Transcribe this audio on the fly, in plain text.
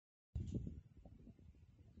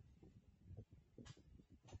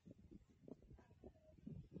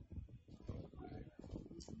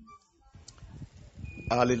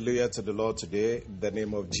Hallelujah to the Lord today. In the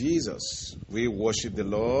name of Jesus, we worship the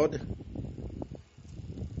Lord.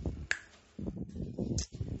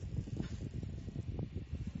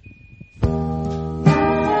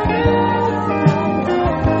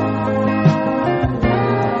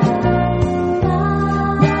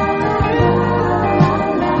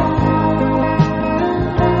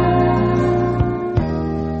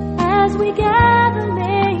 As we gather,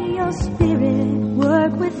 may your spirit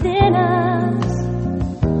work within us.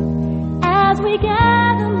 As we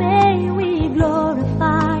gather, may we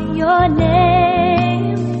glorify your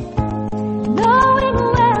name. Knowing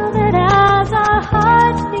well that as our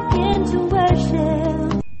hearts begin to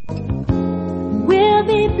worship, we'll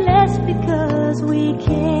be blessed because we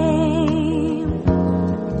came.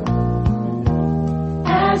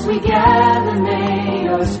 As we gather, may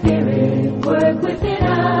your spirit work within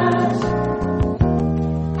us.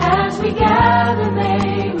 As we gather,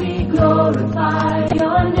 may we glorify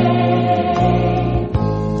your name.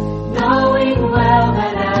 Knowing well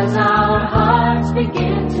that as our hearts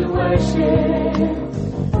begin to worship,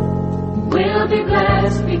 we'll be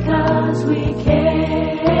blessed because we came.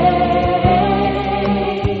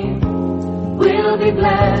 We'll be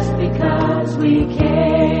blessed because we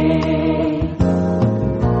came.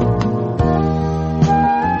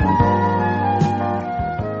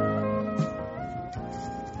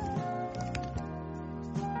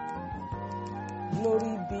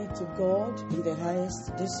 Glory be to God in the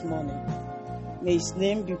highest this morning. May his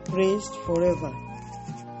name be praised forever.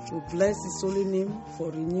 We bless his holy name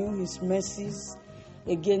for renewing his mercies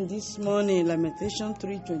again this morning. Lamentation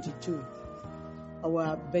 3:22.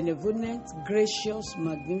 Our benevolent, gracious,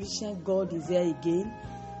 magnificent God is here again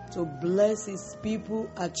to bless his people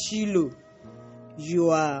at Shiloh. You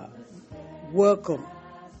are welcome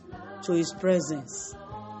to his presence.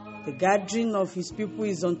 The gathering of his people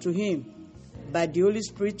is unto him. By the Holy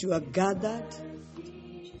Spirit, you are gathered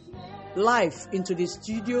live into the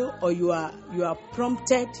studio, or you are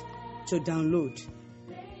prompted to download.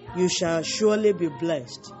 You shall surely be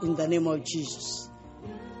blessed in the name of Jesus.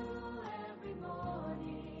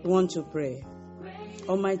 We want to pray.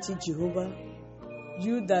 Almighty Jehovah,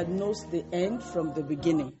 you that knows the end from the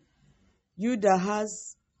beginning, you that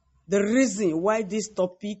has the reason why this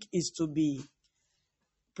topic is to be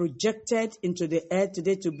projected into the air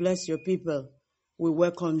today to bless your people, we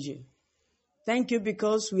welcome you. Thank you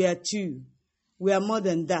because we are two. We are more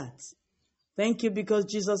than that. Thank you because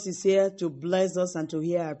Jesus is here to bless us and to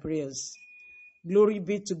hear our prayers. Glory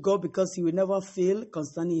be to God because he will never fail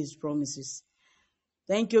concerning his promises.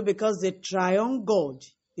 Thank you because the triune God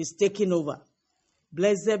is taking over.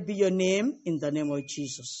 Blessed be your name in the name of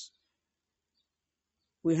Jesus.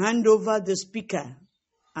 We hand over the speaker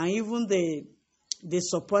and even the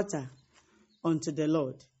supporter unto the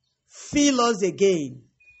Lord. Fill us again,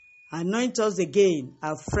 anoint us again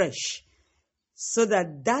afresh, so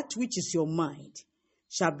that that which is your mind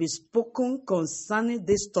shall be spoken concerning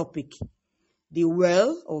this topic, the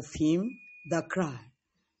well of him that cry.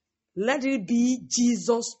 Let it be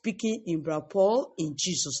Jesus speaking in Brother Paul in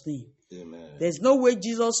Jesus' name. Amen. There's no way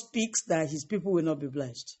Jesus speaks that his people will not be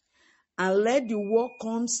blessed. And let the word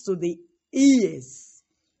comes to the ears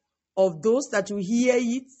of those that will hear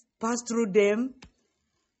it, pass through them,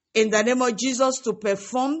 in the name of Jesus, to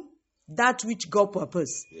perform that which God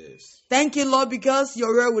purposed. Yes. Thank you, Lord, because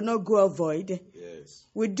your word will not go void. Yes.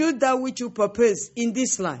 We do that which you purpose in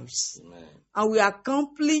these lives. Amen. And we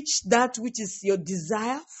accomplish that which is your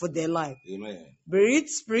desire for their life. Amen. Be it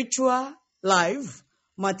spiritual life,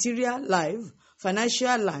 material life,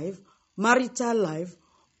 financial life, marital life,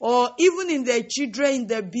 or even in their children, in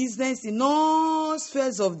their business, in all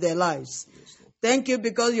spheres of their lives. Yes, Lord. Thank you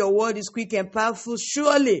because your word is quick and powerful.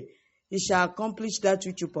 Surely it shall accomplish that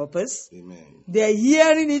which you purpose. Amen. They are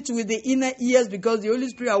hearing it with the inner ears because the Holy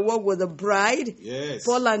Spirit will work with the bride, Yes.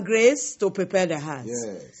 Paul and Grace, to prepare their hearts.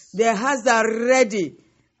 Yes. Their hearts are ready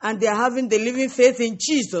and they are having the living faith in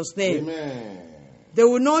Jesus' name. Amen. They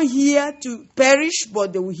will not hear to perish,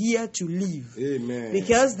 but they will hear to live. Amen.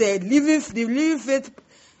 Because the living faith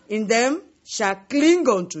in them shall cling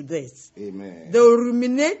unto this. Amen. They will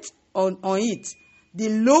ruminate on it. The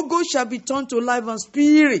logo shall be turned to life and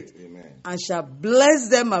spirit. Amen. And shall bless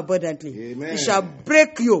them abundantly. Amen. It shall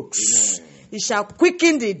break yokes. Amen. It shall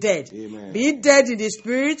quicken the dead. Amen. Be it dead in the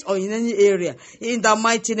spirit or in any area. In the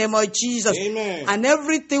mighty name of Jesus. Amen. And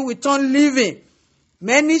everything will turn living.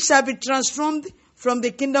 Many shall be transformed from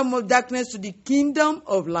the kingdom of darkness to the kingdom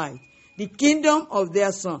of light. The kingdom of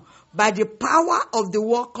their Son. By the power of the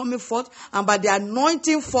word coming forth and by the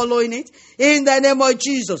anointing following it. In the name of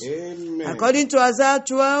Jesus. Amen. According to Isaiah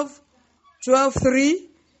 12:3.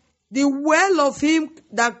 The well of him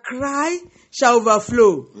that cry shall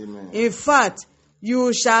overflow. Amen. In fact,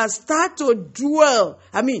 you shall start to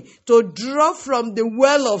to draw from the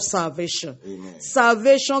well of salvation. Amen.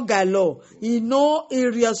 Salvation galore in all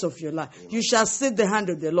areas of your life. Amen. You shall see the hand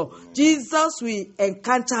of the Lord. Jesus will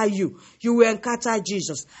encounter you. You will encounter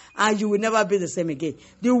Jesus, and you will never be the same again.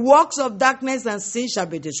 The works of darkness and sin shall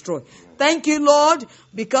be destroyed. Thank you, Lord,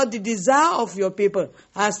 because the desire of your people,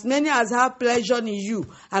 as many as have pleasure in you,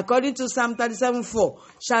 according to Psalm 37:4,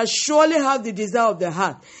 shall surely have the desire of their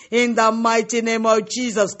heart. In the mighty name of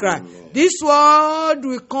Jesus Christ. Amen. This word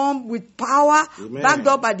will come with power, Amen. backed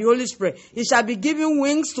up by the Holy Spirit. It shall be given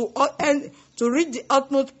wings to reach the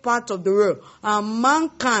utmost part of the world, and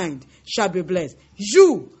mankind shall be blessed.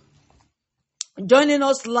 You, joining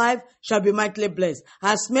us live, shall be mightily blessed.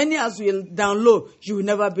 As many as will download, you will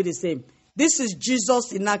never be the same. This is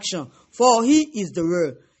Jesus in action, for he is the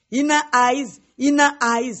word. Inner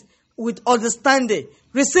eyes with understanding.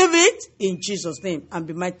 Receive it in Jesus' name and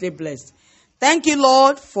be mightily blessed. Thank you,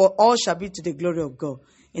 Lord, for all shall be to the glory of God.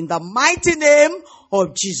 In the mighty name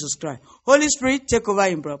of Jesus Christ. Holy Spirit, take over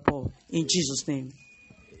in Brother Paul. In Jesus' name.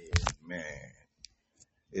 Amen.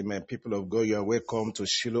 Amen. People of God, you are welcome to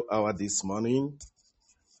Shiloh Hour this morning.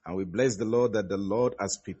 And we bless the Lord that the Lord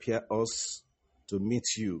has prepared us to meet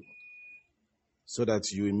you, so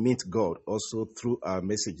that you will meet God also through our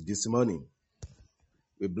message this morning.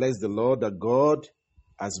 We bless the Lord that God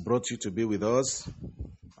has brought you to be with us,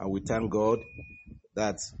 and we thank God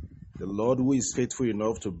that the Lord who is faithful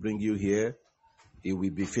enough to bring you here, he will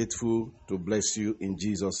be faithful to bless you in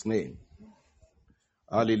Jesus' name.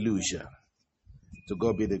 Hallelujah. To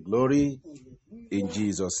God be the glory in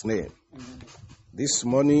Jesus' name. This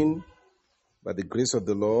morning, by the grace of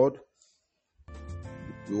the Lord,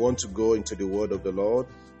 we want to go into the word of the Lord.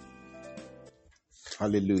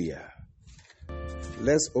 Hallelujah.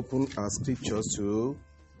 Let's open our scriptures to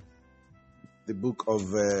the book of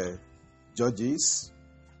Judges,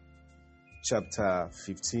 chapter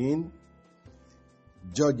 15.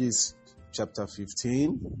 Judges, chapter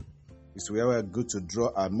 15 is where we are going to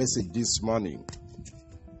draw our message this morning.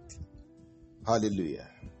 Hallelujah.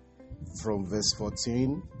 From verse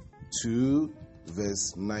 14 to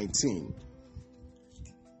verse 19.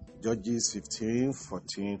 Judges 15,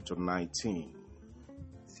 14 to 19.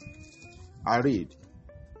 I read.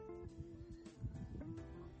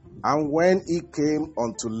 And when he came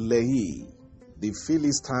unto Lehi, the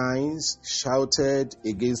Philistines shouted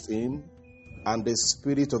against him, and the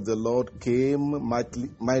Spirit of the Lord came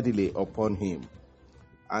mightily upon him.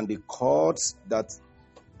 And the cords that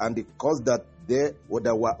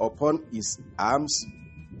were upon his arms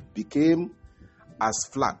became as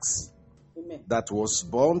flax that was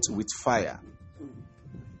burnt with fire,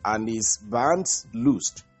 and his bands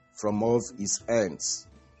loosed from off his hands.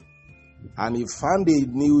 And he found a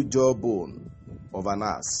new jawbone of an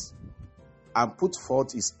ass, and put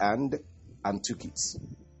forth his hand and took it,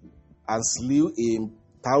 and slew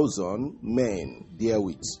 1,000 men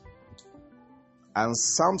therewith. And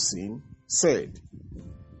Samson said,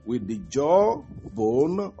 with the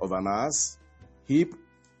jawbone of an ass,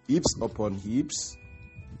 heaps upon heaps,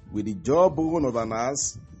 with the jawbone of an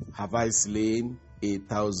ass have I slain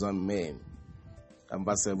 1,000 men. And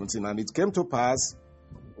verse 17, and it came to pass,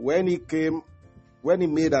 when he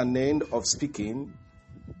made an end of speaking,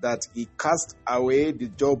 that he cast away the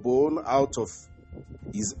jawbone out of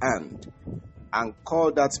his hand, and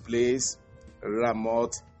called that place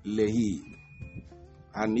Ramoth Lehi.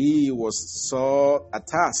 And he was sore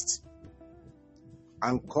athirst,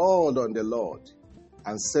 and called on the Lord,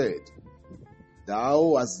 and said,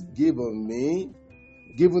 Thou hast given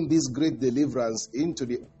this great deliverance into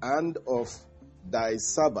the hand of thy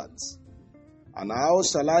servants. And how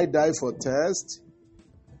shall I die for thirst,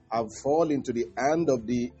 and fall into the hand of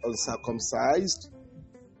the uncircumcised?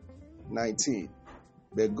 19.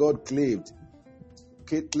 But God cleaved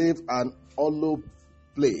an hollow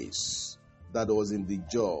place that was in the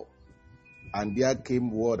jaw, and there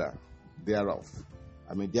came water thereout.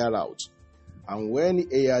 And when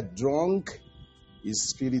he had drunk, his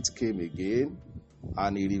spirit came again,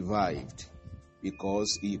 and he revived,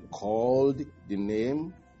 because he called the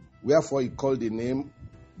name. Wherefore he called the name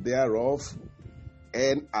thereof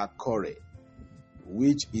En-hakkore,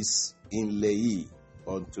 which is in Lehi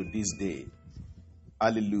unto this day.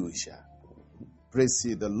 Hallelujah. Praise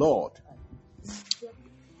ye the Lord.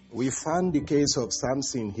 We found the case of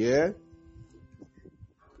Samson here,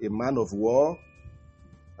 a man of war,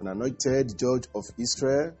 an anointed judge of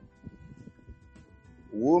Israel,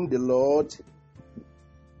 whom the Lord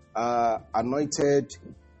anointed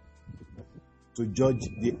to judge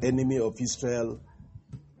the enemy of Israel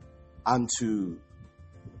and to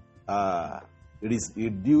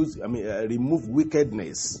remove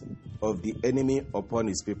wickedness of the enemy upon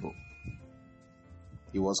his people.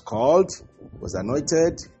 He was called, was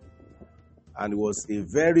anointed, and was a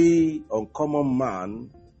very uncommon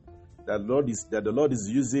man that the Lord is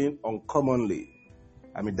using uncommonly.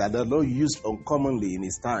 That the Lord used uncommonly in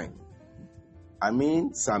his time.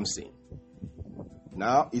 Samson.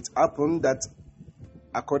 Now, it happened that,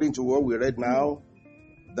 according to what we read now,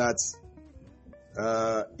 that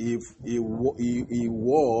if he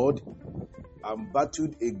warred and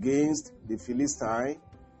battled against the Philistine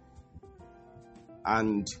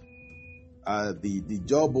and the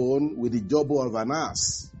jawbone with the jawbone of an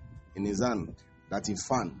ass in his hand that he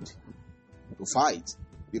found to fight,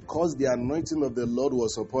 because the anointing of the Lord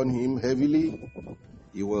was upon him heavily,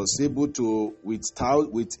 he was able to with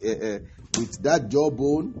that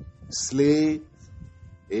jawbone slay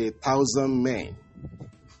 1,000 men.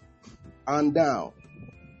 And now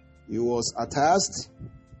he was attacked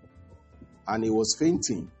and he was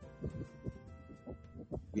fainting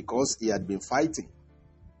because he had been fighting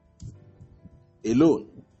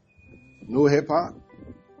alone. No helper,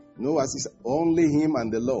 no assistant, only him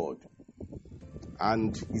and the Lord.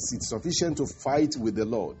 And is it sufficient to fight with the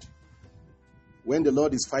Lord? When the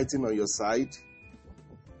Lord is fighting on your side,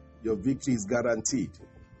 your victory is guaranteed.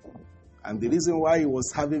 And the reason why he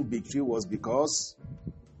was having victory was because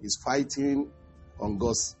he's fighting on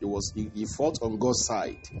God's. He fought on God's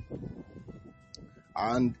side.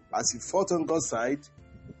 And as he fought on God's side,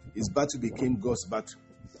 his battle became God's battle.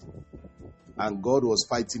 And God was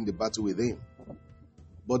fighting the battle with him.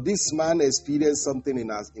 But this man experienced something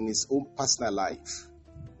in his own personal life.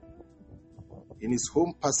 In his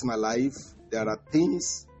own personal life, there are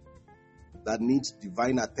things that need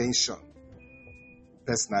divine attention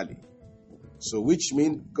personally. So which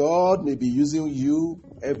means God may be using you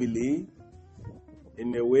heavily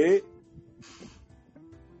in a way.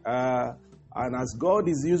 And as God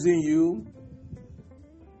is using you,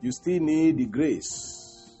 you still need the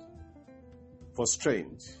grace for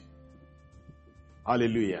strength.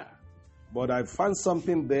 Hallelujah. But I found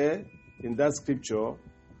something there in that scripture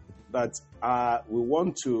that we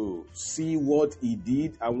want to see what he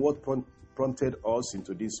did and what prompted us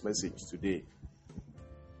into this message today.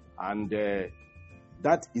 And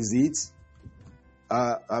that is it.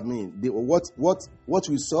 What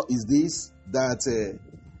we saw is this, that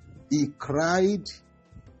he cried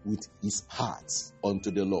with his heart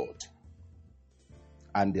unto the Lord.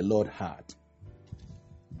 And the Lord heard.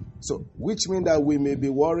 So, which means that we may be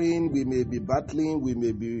worrying, we may be battling, we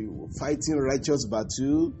may be fighting righteous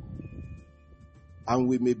battle, and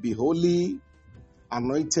we may be holy,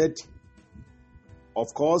 anointed.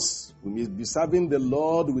 Of course, we may be serving the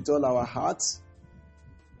Lord with all our hearts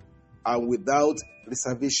and without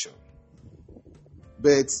reservation.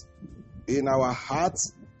 But in our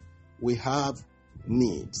hearts, we have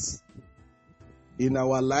needs. In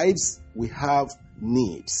our lives, we have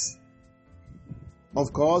needs.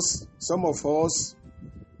 Of course, some of us,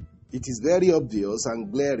 it is very obvious and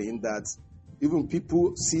glaring that even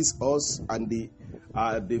people see us and they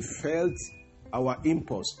felt our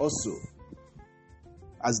impulse also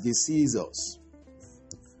as they see us.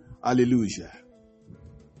 Hallelujah.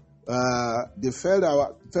 They felt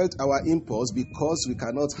our impulse because we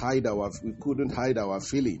couldn't hide our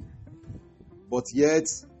feeling. But yet,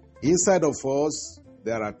 inside of us,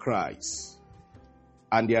 there are cries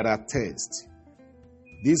and there are thirsts.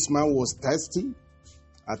 This man was thirsty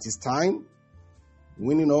at his time,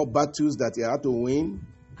 winning all battles that he had to win.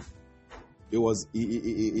 He was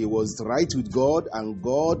right with God, and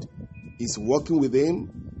God is working with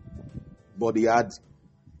him. But he had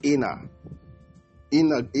inner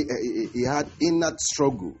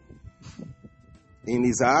struggle. In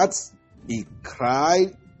his heart, he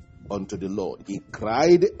cried unto the Lord. He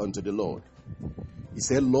cried unto the Lord. He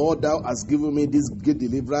said, Lord, thou hast given me this great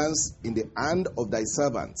deliverance in the hand of thy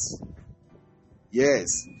servants.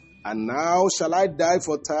 Yes, and now shall I die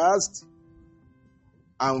for thirst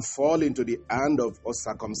and fall into the hand of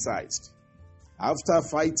uncircumcised. After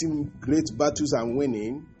fighting great battles and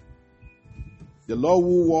winning, the Lord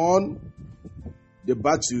who won the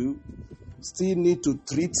battle still need to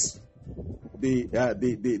treat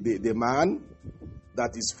the man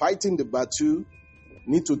that is fighting the battle,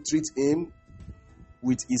 need to treat him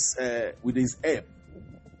with his help,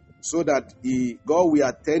 so that God will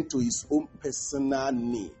attend to his own personal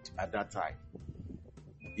need at that time,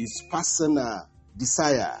 his personal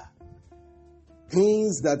desire,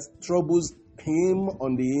 things that troubles him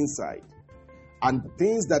on the inside, and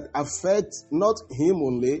things that affect not him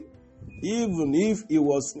only, even if he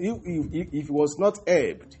was not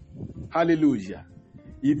helped, Hallelujah.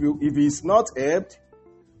 If he's not helped,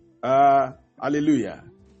 hallelujah.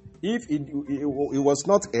 If it was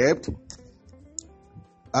not helped,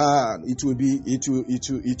 it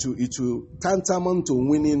will tantamount to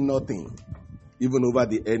winning nothing, even over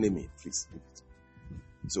the enemy. Please.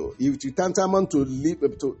 So if you tantamount to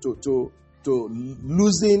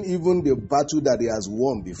losing even the battle that he has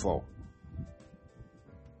won before.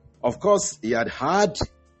 Of course, he had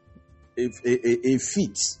a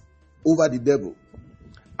feat over the devil,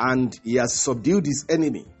 and he has subdued his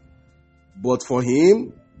enemy. But for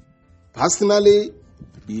him, personally,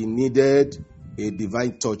 he needed a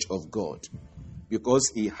divine touch of God,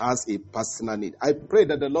 because he has a personal need. I pray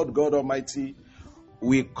that the Lord God Almighty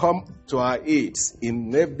will come to our aid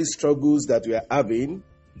in every struggles that we are having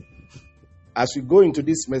as we go into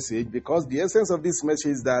this message, because the essence of this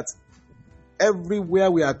message is that everywhere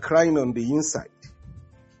we are crying on the inside,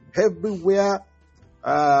 everywhere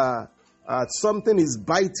something is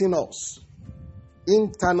biting us,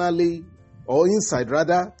 internally or inside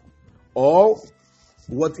rather, or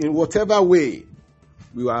in whatever way,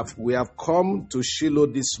 we have come to Shiloh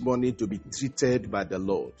this morning to be treated by the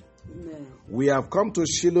Lord. Amen. We have come to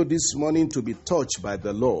Shiloh this morning to be touched by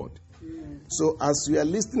the Lord. Amen. So as we are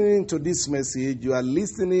listening to this message, you are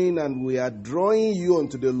listening and we are drawing you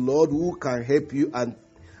unto the Lord who can help you and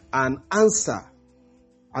answer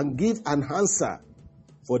and give an answer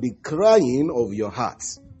for the crying of your heart.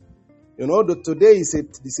 You know, today is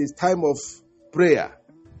a time of prayer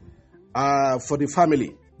for the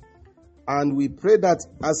family. And we pray that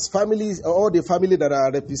as families, all the family that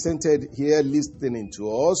are represented here listening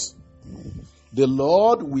to us, the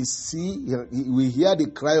Lord will hear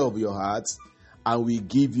the cry of your hearts and will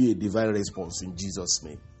give you a divine response in Jesus'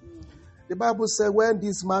 name. The Bible said when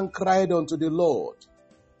this man cried unto the Lord,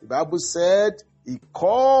 the Bible said he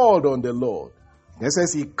called on the Lord. It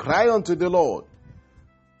says he cried unto the Lord.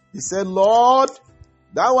 He said, Lord,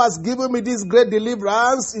 thou hast given me this great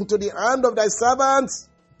deliverance into the hand of thy servant.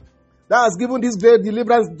 Thou hast given this great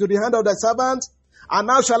deliverance into the hand of thy servant. And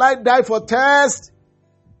now shall I die for thirst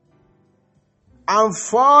and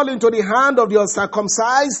fall into the hand of the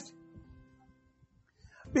uncircumcised?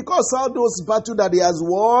 Because all those battles that he has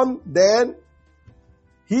won, then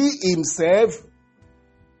he himself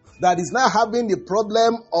that is now having the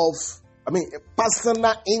problem of,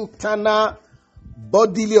 personal, internal,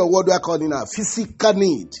 bodily, or what do I call it now, physical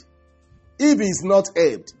need. If he is not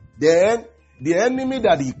helped, then the enemy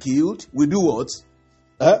that he killed will do what?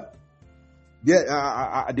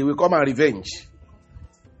 They will come and revenge.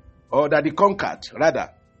 Or that he conquered,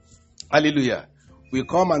 rather. Hallelujah. Will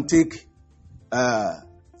come and take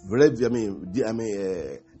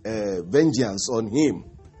vengeance on him.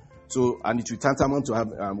 So, and it will tantamount to have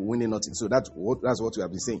winning nothing. So that's what we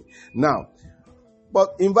have been saying. Now,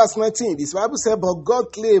 but in verse 19, this Bible said, but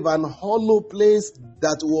God clave an hollow place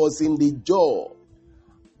that was in the jaw,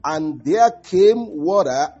 and there came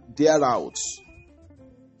water thereout.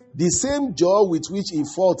 The same jaw with which he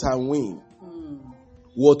fought and win.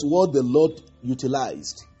 What the Lord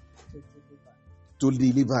utilized to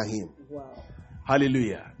deliver him. Wow.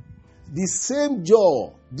 Hallelujah. The same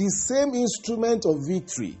jaw, the same instrument of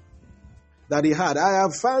victory that he had. I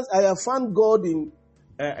have found God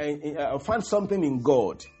I found something in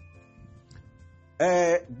God.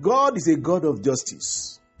 God is a God of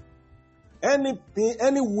justice.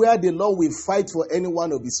 Anywhere the Lord will fight for any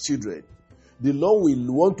one of his children, the Lord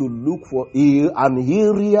will want to look for an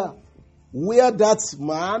area where that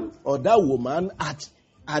man or that woman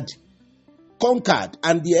had conquered,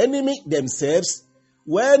 and the enemy themselves,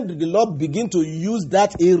 when the Lord begin to use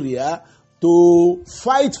that area to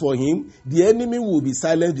fight for him, the enemy will be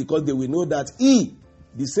silent, because they will know that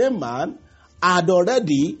the same man, had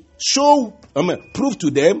already proved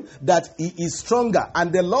to them that he is stronger,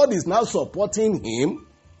 and the Lord is now supporting him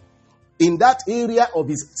in that area of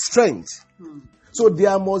his strength. So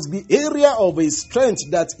there must be area of his strength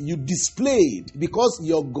that you displayed, because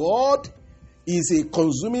your God is a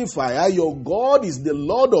consuming fire. Your God is the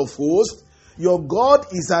Lord of hosts. Your God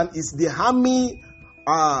is the army.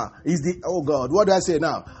 What do I say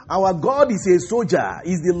now? Our God is a soldier.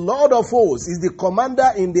 He's the Lord of hosts. He's the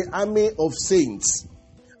commander in the army of saints.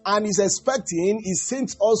 And he's expecting his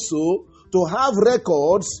saints also to have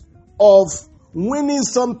records of winning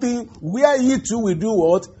something where he too will do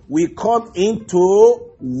what? We come in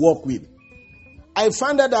to work with. I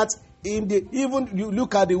found out that even you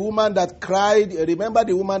look at the woman that cried. Remember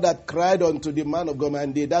the woman that cried unto the man of God,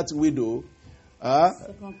 and that widow.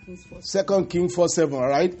 2 Kings 4:7,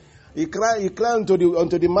 right? He cried unto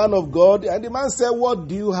the man of God, and the man said, what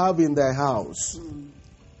do you have in thy house?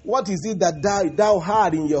 what is it that thou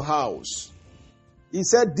had in your house? He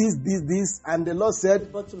said this, and the Lord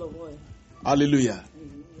said, Bottle of oil. hallelujah.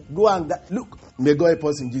 Go and look. May God help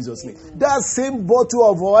us in Jesus' name. That same bottle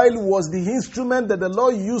of oil was the instrument that the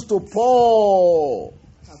Lord used to pour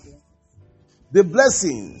the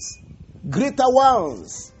blessings, greater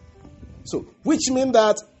ones. So, which means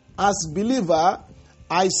that as believer,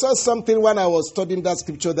 I saw something when I was studying that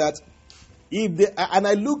scripture that and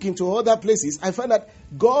I look into other places, I find that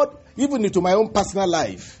God, even into my own personal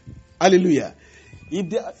life, hallelujah, if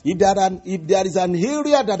there is an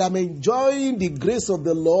area that I'm enjoying the grace of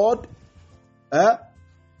the Lord to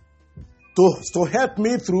help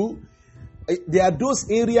me through, there are those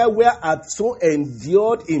areas where I've so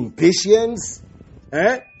endured in patience,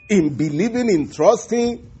 in believing, in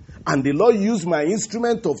trusting, and the Lord used my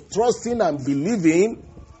instrument of trusting and believing,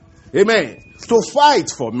 amen, to fight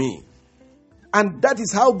for me. And that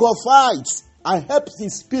is how God fights and helps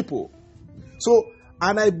his people. So,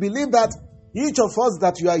 and I believe that each of us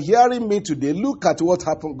that you are hearing me today, look at what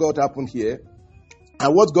God happened here,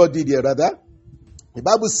 and what God did here, rather. The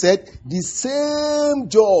Bible said the same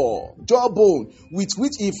jawbone with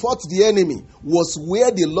which he fought the enemy was where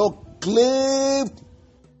the Lord claved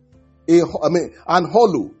an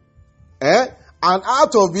hollow. And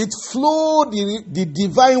out of it flowed the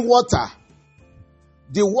divine water.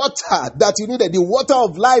 The water that he needed, the water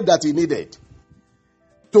of life that he needed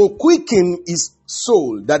to quicken his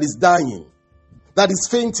soul that is dying, that is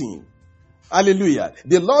fainting. Hallelujah.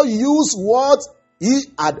 The Lord used what he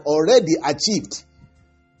had already achieved,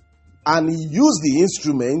 and he used the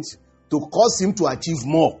instrument to cause him to achieve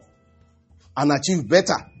more and achieve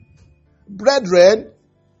better. Brethren,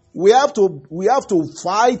 we have to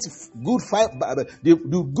fight good fight, the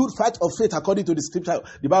good fight of faith according to the scripture.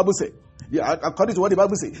 The Bible says, according to what the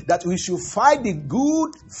Bible says, that we should fight the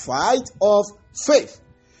good fight of faith.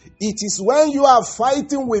 It is when you are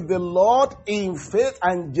fighting with the Lord in faith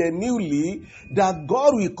and genuinely that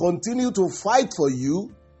God will continue to fight for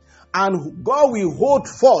you, and God will hold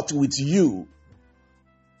forth with you,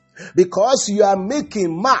 because you are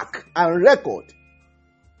making mark and record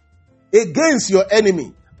against your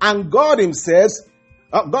enemy. And God himself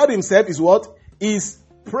is what? Is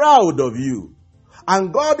proud of you.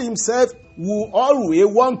 And God himself will always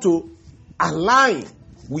want to align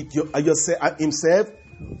with himself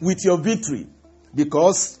with your victory.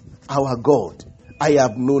 Because our God, I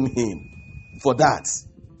have known him for that.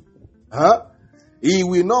 He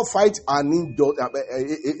will not fight a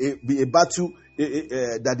battle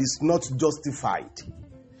that is not justified.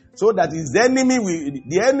 So that the enemy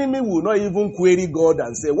will not even query God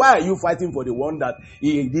and say, why are you fighting for the one that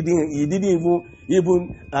he didn't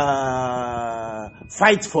even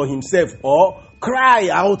fight for himself or cry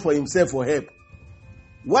out for himself for help?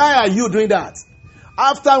 Why are you doing that?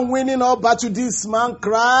 After winning all battle, this man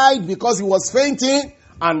cried because he was fainting,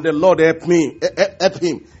 and the Lord helped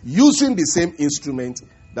him using the same instrument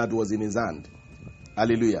that was in his hand.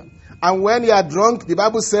 Hallelujah. And when he had drunk, the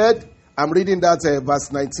Bible said, I'm reading that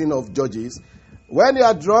verse 19 of Judges. When he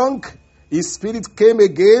had drunk, his spirit came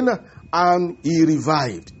again and he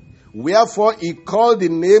revived. Wherefore he called the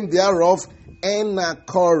name thereof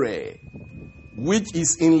En-hakkore, which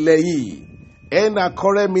is in Lehi.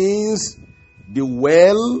 En-hakkore means the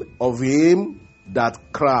well of him that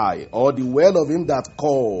cried, or the well of him that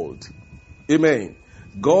called. Amen.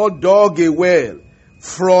 God dug a well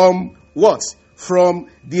from what? From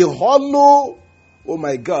the hollow. Oh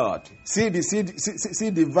my God. See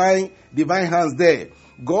divine hands there.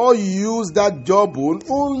 God used that jawbone.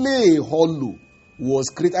 Only a hollow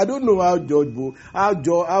was created. I don't know how that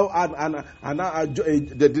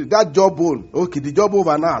jawbone, okay, the jawbone of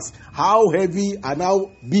an ass, how heavy and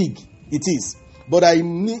how big it is. But I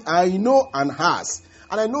know an ass.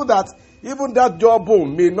 And I know that even that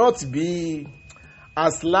jawbone may not be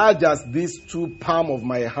as large as these two palms of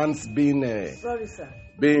my hands being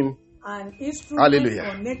an instrument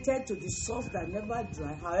connected to the source that never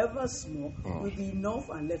dry, however small, will be enough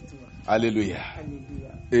and left to run. Hallelujah.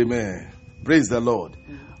 Hallelujah. Amen. Praise the Lord.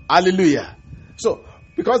 Hallelujah. So,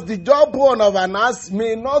 because the jawbone of an ass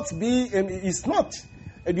may not be, it's not,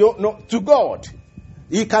 to God.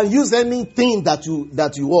 He can use anything that you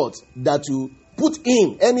put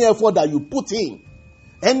in, any effort that you put in,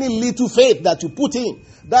 any little faith that you put in.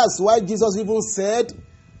 That's why Jesus even said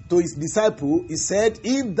to his disciple, he said,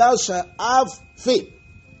 if thou shalt have faith,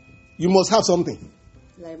 you must have something.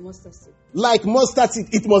 Like mustard seed. Like mustard seed,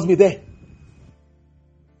 it must be there.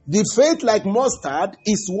 The faith like mustard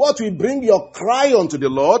is what will bring your cry unto the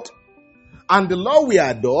Lord, and the Lord will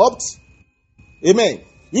adopt. Amen.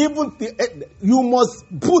 You must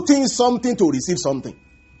put in something to receive something.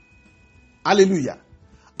 Hallelujah.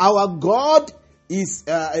 Our God is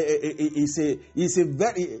a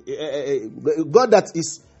very God that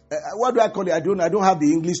is what do I call it? I don't have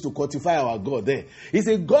the English to quantify our God there. He's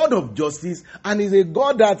a God of justice, and he's a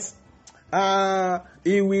God that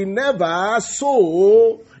he will never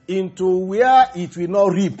sow into where it will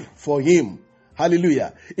not reap for him.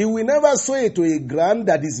 Hallelujah. He will never sow into a ground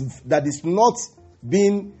that is not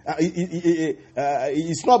being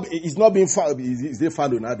it's not being found. Is they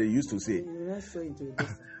found now? They used to say.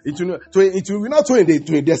 It will not sow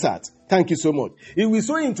into a desert. Thank you so much. It will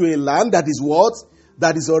sow into a land that is what?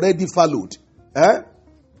 That is already followed,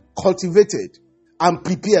 cultivated, and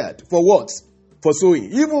prepared for what? For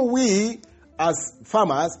sowing. Even we, as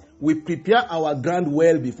farmers, we prepare our ground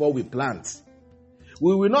well before we plant.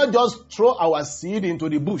 We will not just throw our seed into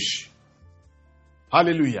the bush.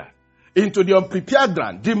 Hallelujah. Into the unprepared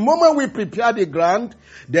ground. The moment we prepare the ground,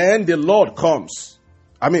 then the Lord comes.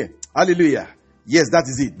 Amen. Hallelujah. Yes, that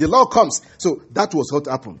is it. The Lord comes. So that was what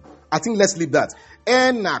happened. I think let's leave that.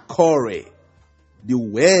 En-hakkore, the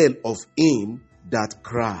well of him that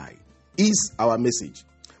cried, is our message.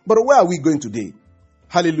 But where are we going today?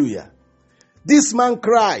 Hallelujah. This man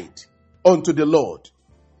cried unto the Lord,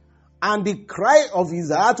 and the cry of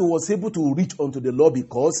his heart was able to reach unto the Lord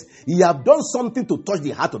because he had done something to touch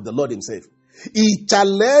the heart of the Lord himself. He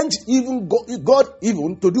challenged even God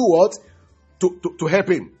even to do what? To help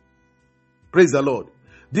him. Praise the Lord.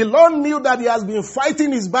 The Lord knew that he has been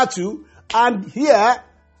fighting his battle, and here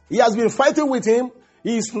he has been fighting with him.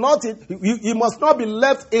 He must not be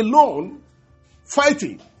left alone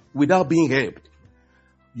fighting without being helped.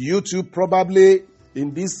 You too, probably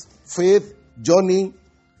in this faith journey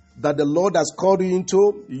that the Lord has called you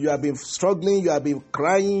into, you have been struggling, you have been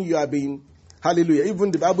crying, you have been, hallelujah.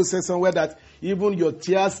 Even the Bible says somewhere that even your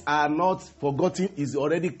tears are not forgotten, is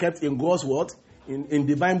already kept in God's word, in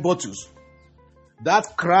divine bottles.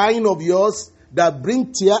 That crying of yours that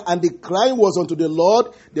bring tear, and the crying was unto the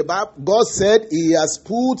Lord. God said he has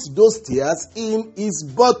put those tears in his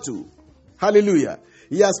bottle. Hallelujah.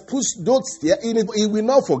 He has put those tears in it. He will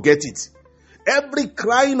not forget it. Every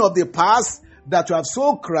crying of the past that you have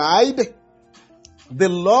so cried, the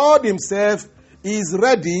Lord himself is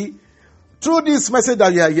ready. Through this message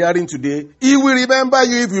that you are hearing today, he will remember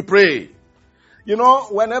you if you pray. You know,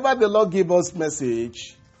 whenever the Lord gives us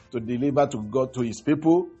message to deliver to God, to his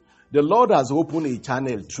people, the Lord has opened a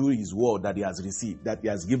channel through his word that he has received, that he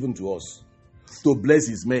has given to us, to bless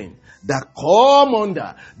his men, that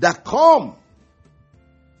come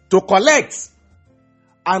to collect,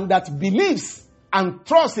 and that believes and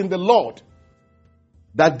trusts in the Lord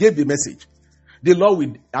that gave the message. The Lord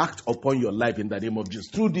will act upon your life in the name of Jesus.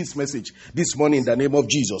 Through this message this morning in the name of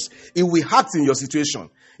Jesus, he will act in your situation.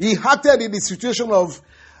 He acted in the situation of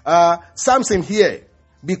Samson here,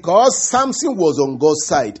 because Samson was on God's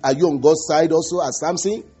side. Are you on God's side also as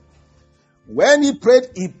Samson? When he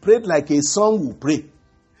prayed like a son will pray.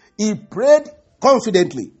 He prayed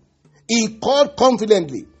confidently. He called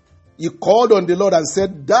confidently. He called on the Lord and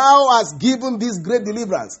said, thou hast given this great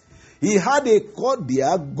deliverance. He had a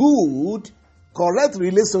cordial, good, correct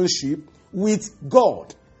relationship with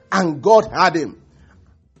God. And God had him.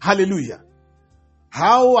 Hallelujah.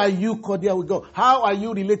 How are you cordial with God? How are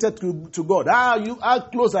you related to God? How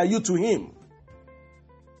close are you to him?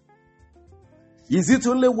 Is it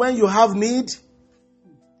only when you have need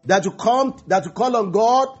that you call on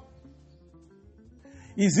God?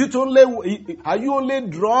 Are you only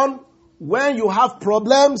drawn when you have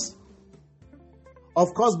problems?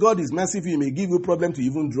 Of course, God is merciful. He may give you problem to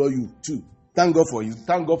even draw you too. Thank God for you.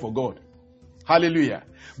 Thank God for God. Hallelujah.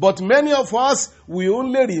 But many of us, we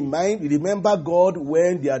only remember God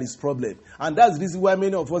when there is problem. And that's the reason why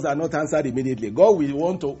many of us are not answered immediately. God will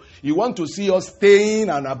want to see us staying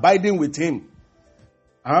and abiding with him.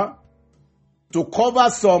 To cover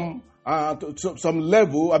some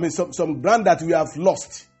level, some ground that we have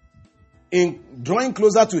lost. In drawing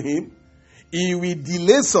closer to him, he will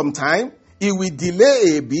delay some time. He will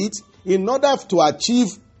delay a bit in order to achieve,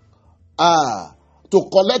 to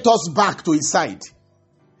collect us back to his side.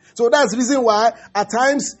 So that's the reason why at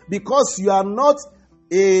times, because you are not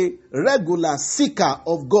a regular seeker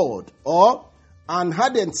of God or an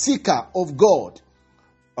ardent seeker of God,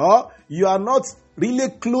 or you are not really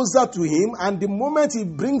closer to him, and the moment he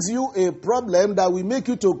brings you a problem that will make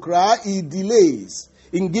you to cry, he delays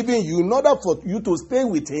in giving you in order for you to stay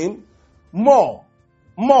with him more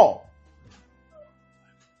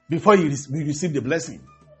before you receive the blessing.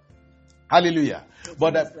 Hallelujah.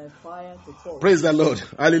 But praise the Lord.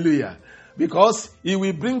 Hallelujah. Because he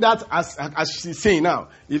will bring that, as she's saying now,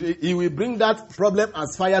 he will bring that problem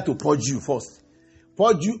as fire to purge you first.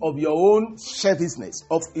 purge you of your own selfishness,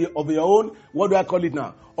 of your own, what do I call it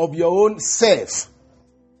now? Of your own self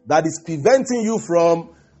that is preventing you from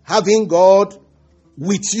having God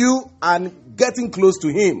with you and getting close to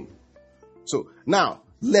Him. So now,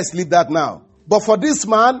 let's leave that now. But for this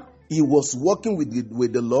man, he was walking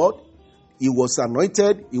with the Lord. He was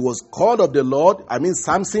anointed. He was called of the Lord.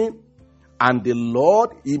 Samson. And the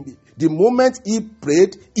Lord, the moment he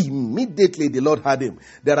prayed, immediately the Lord heard him.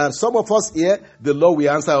 There are some of us here, the Lord will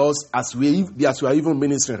answer us as we are even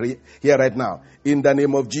ministering here right now. In the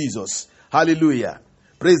name of Jesus. Hallelujah.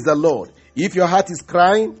 Praise the Lord. If your heart is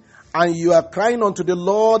crying and you are crying unto the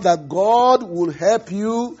Lord that God will help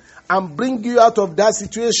you and bring you out of that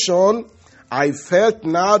situation, I felt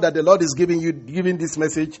now that the Lord is giving this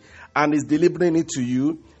message and is delivering it to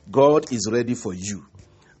you. God is ready for you.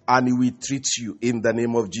 And He will treat you in the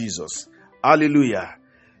name of Jesus. Hallelujah.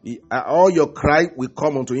 All your cry will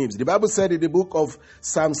come unto Him. The Bible said in the book of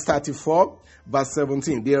Psalms 34, verse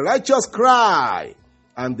 17, the righteous cry,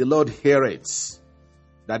 and the Lord heareth.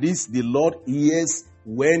 That is, the Lord hears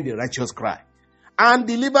when the righteous cry, and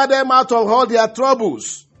deliver them out of all their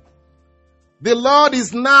troubles. The Lord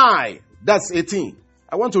is nigh. That's 18.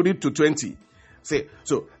 I want to read to 20. Say,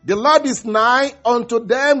 so the Lord is nigh unto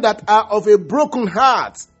them that are of a broken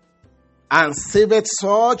heart, and saveth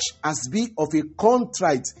such as be of a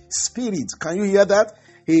contrite spirit. Can you hear that?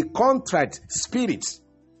 A contrite spirit.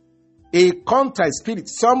 A contrite spirit.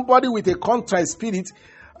 Somebody with a contrite spirit,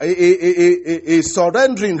 a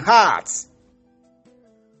surrendering heart.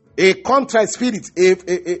 A contrite spirit.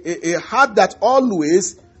 A heart that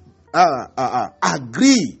always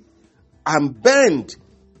agree and bend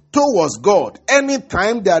towards God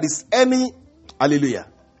anytime there is any, hallelujah,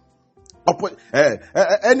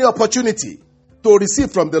 any opportunity to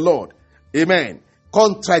receive from the Lord. Amen.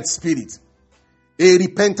 Contrite spirit, a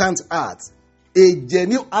repentant heart, a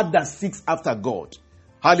genuine heart that seeks after God.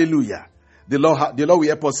 Hallelujah. The Lord will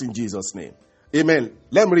help us in Jesus' name. Amen.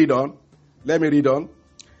 Let me read on.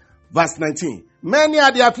 Verse 19. Many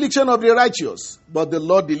are the affliction of the righteous, but the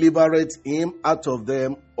Lord delivereth him out of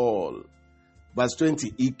them all. Verse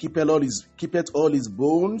 20. He keepeth all his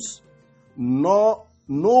bones, no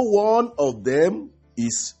one of them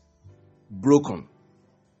is broken.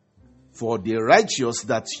 For the righteous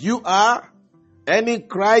that you are, any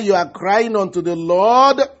cry you are crying unto the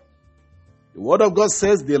Lord, the word of God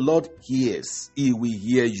says the Lord hears. He will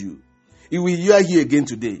hear you. He will hear you again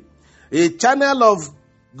today. A channel of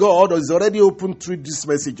God is already open through this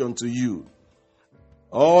message unto you.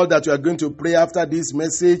 All that you are going to pray after this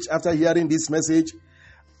message, after hearing this message,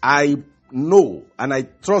 I know and I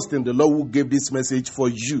trust in the Lord who gave this message for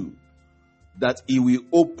you, that He will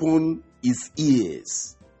open His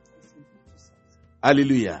ears.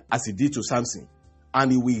 Hallelujah. As He did to Samson.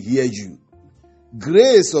 And He will hear you.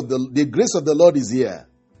 The grace of the Lord is here.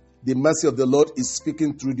 The mercy of the Lord is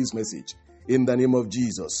speaking through this message. In the name of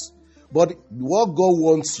Jesus. But what God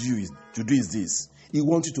wants you to do is this. He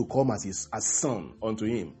wants you to come as son unto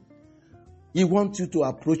Him. He wants you to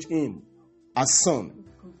approach Him as son.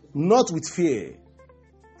 Not with fear.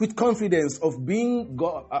 With confidence of being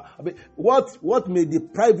God. What may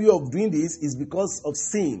deprive you of doing this is because of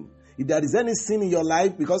sin. If there is any sin in your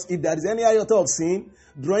life, because if there is any iota of sin,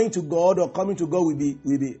 drawing to God or coming to God will be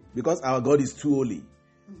because our God is too holy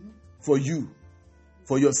for you,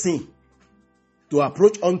 for your sin, to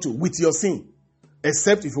approach unto with your sin.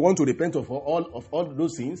 Except if you want to repent of all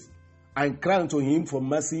those sins and cry unto Him for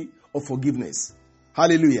mercy or forgiveness.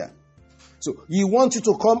 Hallelujah. So He wants you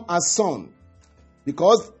to come as son,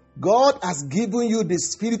 because God has given you the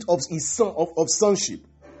spirit of His son, of sonship.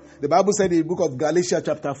 The Bible said in the book of Galatians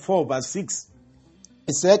chapter 4 verse 6,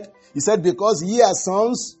 He said, because ye are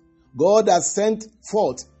sons, God has sent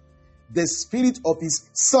forth the spirit of His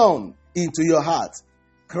Son into your heart,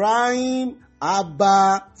 crying,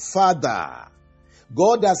 Abba, Father.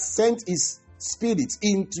 God has sent His spirit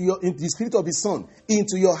into the spirit of His Son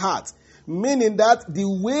into your heart. Meaning that the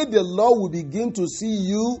way the Lord will begin to see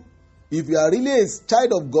you, if you are really a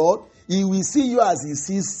child of God, He will see you as He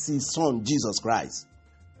sees His Son, Jesus Christ.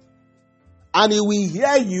 And He will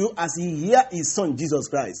hear you as He hears His Son, Jesus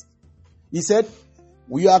Christ. He said,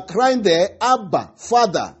 we are crying there, Abba,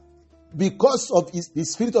 Father, because of the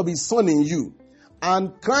spirit of His Son in you.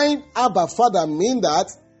 And crying Abba, Father means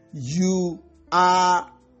that you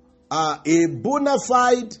are a bona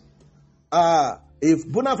fide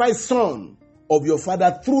son of your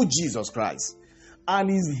Father through Jesus Christ. And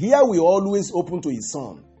His ear will always open to His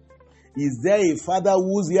Son. Is there a father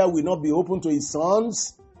whose ear will not be open to his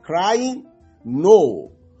sons crying?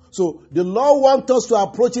 No. So the Lord wants us to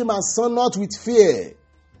approach Him as son, not with fear,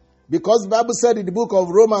 Because the Bible said in the book of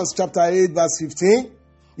Romans chapter 8 verse 15,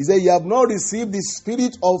 he said, you have not received the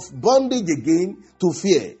spirit of bondage again to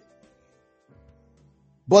fear.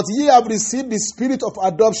 But ye have received the spirit of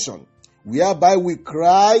adoption, whereby we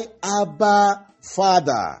cry, Abba,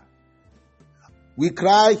 Father. We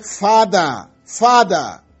cry, Father,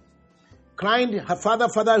 Father. Crying, Father,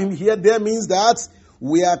 Father, here there means that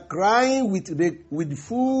we are crying with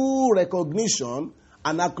full recognition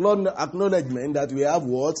and acknowledgement that we have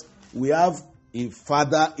what? We have a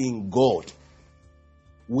Father in God.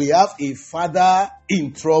 We have a Father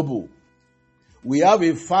in trouble. We have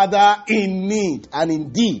a Father in need and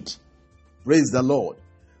indeed. Praise the Lord.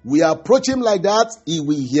 We approach Him like that, He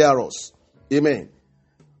will hear us. Amen.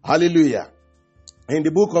 Hallelujah. In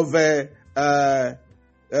the book of,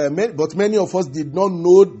 but many of us did not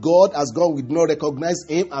know God as God. We did not recognize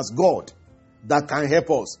Him as God that can help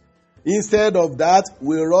us. Instead of that,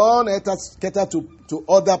 we run to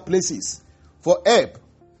other places for help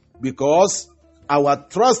because our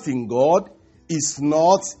trust in God is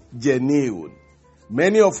not genuine.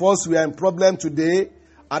 Many of us, we are in problem today,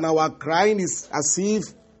 and our crying is as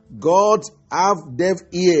if God have deaf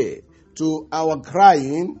ear to our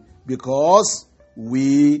crying because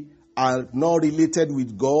we are not related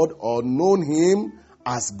with God or known Him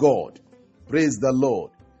as God. Praise the Lord.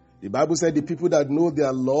 The Bible said the people that know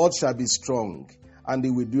their Lord shall be strong and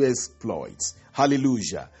they will do exploits.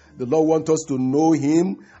 Hallelujah. The Lord wants us to know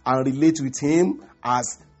Him and relate with Him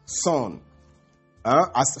as son.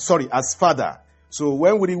 As Father. So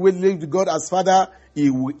when we relate with God as Father,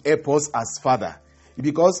 He will help us as Father.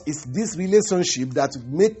 Because it's this relationship that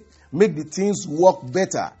make the things work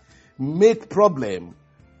better. Make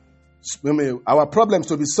our problems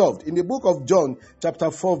to be solved. In the book of John,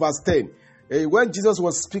 chapter 4, verse 10, when Jesus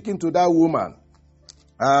was speaking to that woman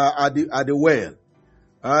at the well,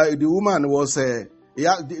 the woman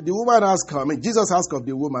asked, Jesus asked of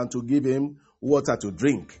the woman to give him water to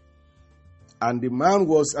drink. And the woman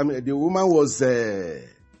was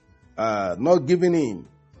not giving him.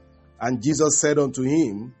 And Jesus said unto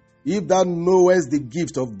him, if thou knowest the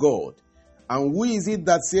gift of God, and who is it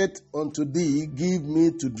that saith unto thee, give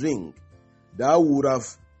me to drink? Thou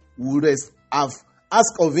wouldest have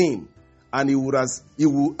asked of him, and he would have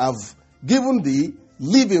given thee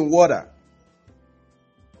living water.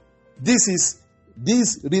 This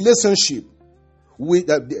relationship with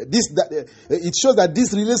it shows that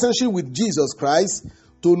this relationship with Jesus Christ,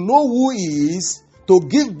 to know who He is, to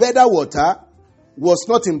give better water, was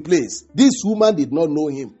not in place. This woman did not know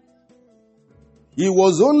Him. He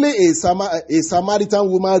was only a Samaritan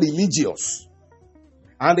woman, religious.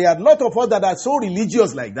 And there are a lot of us that are so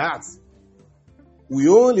religious like that. We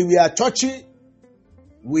are churchy.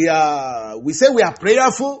 We say we are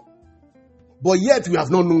prayerful, but yet we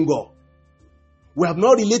have not known God. We have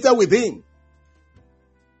not related with Him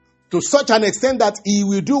to such an extent that He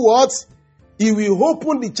will do what? He will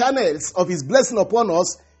open the channels of His blessing upon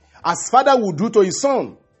us as Father would do to His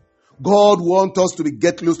Son. God wants us to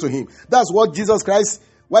get close to Him. That's what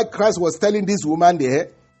why Christ was telling this woman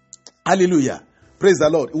there. Hallelujah. Praise the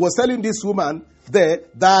Lord. He was telling this woman there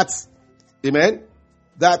that, amen,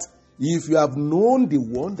 that if you have known the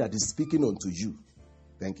one that is speaking unto you,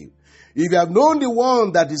 thank you. If you have known the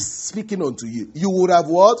one that is speaking unto you, you would have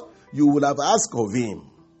what? You would have asked of Him,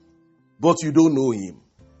 but you don't know Him.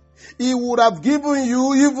 He would have given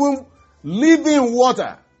you even living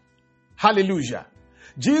water. Hallelujah.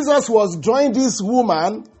 Jesus was drawing this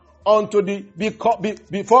woman onto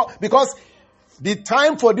because the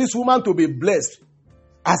time for this woman to be blessed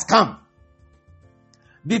has come.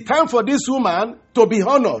 The time for this woman to be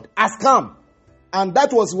honored has come. And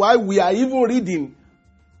that was why we are even reading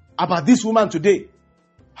about this woman today.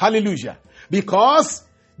 Hallelujah. Because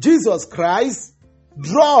Jesus Christ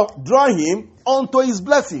draw him onto His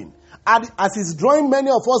blessing. And as He's drawing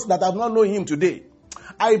many of us that have not known Him today,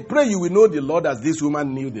 I pray you will know the Lord as this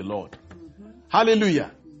woman knew the Lord.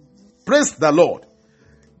 Hallelujah. Praise the Lord.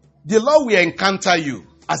 The Lord will encounter you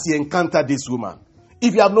as He encountered this woman.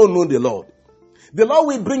 If you have not known the Lord, the Lord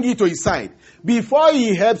will bring you to His side. Before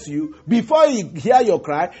He helps you, before He hears your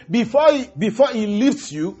cry, before He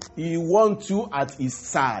lifts you, He wants you at His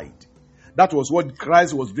side. That was what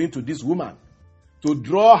Christ was doing to this woman. To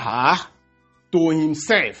draw her to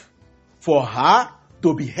Himself. For her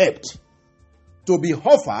to be helped. To be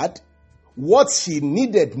offered what she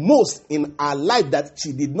needed most in her life that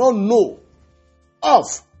she did not know of.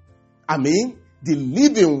 The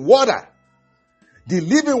living water. The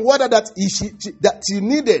living water that she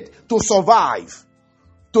needed to survive.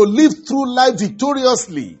 To live through life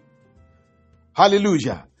victoriously.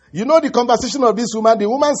 Hallelujah. You know the conversation of this woman. The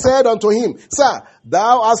woman said unto him, Sir,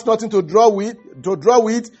 thou hast nothing to draw with,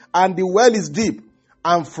 and the well is deep.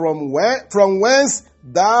 And from whence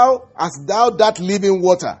hast thou that living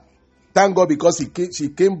water? Thank God, because she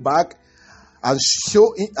came back and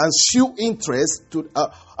show interest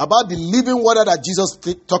about the living water that Jesus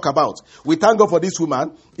talked about. We thank God for this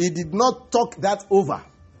woman. He did not talk that over.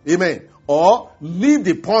 Amen. Or leave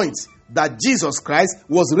the point that Jesus Christ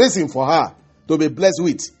was raising for her to be blessed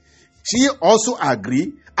with. She also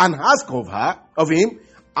agreed and asked of him,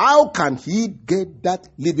 how can he get that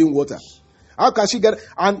living water? How can she get it?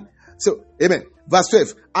 And so, amen. Verse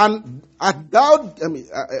 12. And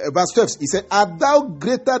verse 12, he said, art thou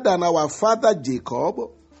greater than our father Jacob,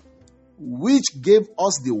 which gave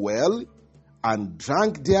us the well, and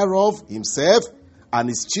drank thereof himself, and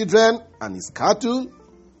his children, and his cattle?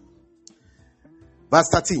 Verse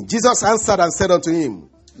 13. Jesus answered and said unto him,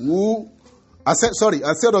 I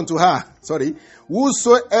said unto her,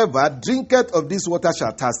 whosoever drinketh of this water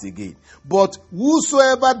shall thirst again. But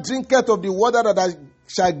whosoever drinketh of the water that I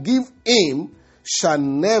shall give him shall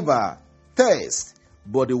never thirst.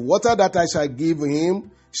 But the water that I shall give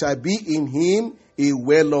him shall be in him a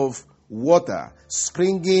well of water,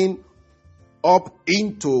 springing up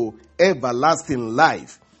into everlasting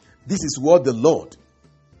life. This is what the Lord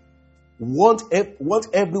wants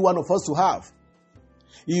every one of us to have.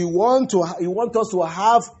 He wants us to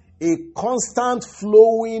have a constant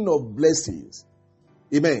flowing of blessings.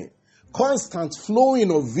 Amen. Constant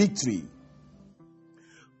flowing of victory.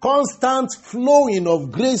 Constant flowing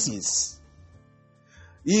of graces.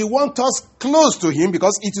 He wants us close to him,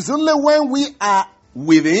 because it is only when we are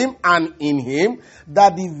with him and in him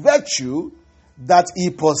that the virtue that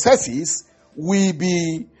he possesses will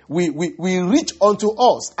reach unto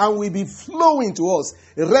us and will be flowing to us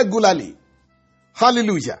regularly.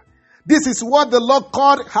 Hallelujah. This is what the Lord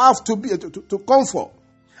called her to come for.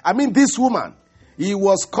 I mean, this woman, he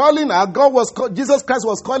was calling her, Jesus Christ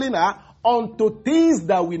was calling her unto things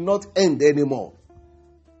that will not end anymore.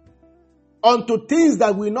 Unto things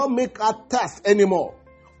that will not make her thirst anymore.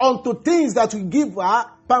 Unto things that will give her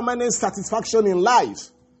permanent satisfaction in life.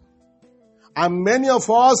 And many of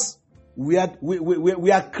us, we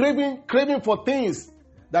are craving for things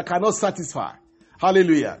that cannot satisfy.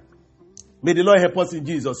 Hallelujah. May the Lord help us in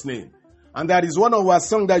Jesus' name. And that is one of our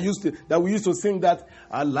songs that we used to sing, that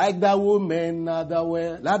I like that woman at the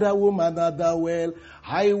well, like that woman at the well.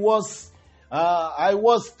 I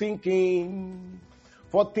was thinking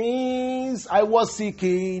for things, I was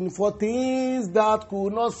seeking for things that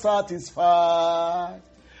could not satisfy.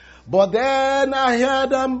 But then I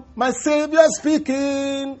heard my Savior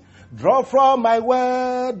speaking, draw from my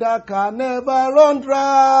well that can never run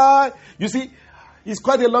dry. You see, it's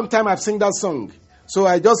quite a long time I've sung that song. So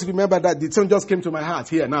I just remember that the song just came to my heart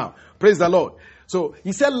here now. Praise the Lord. So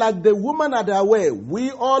he said, like the woman at the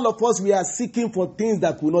well, all of us, we are seeking for things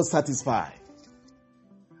that could not satisfy.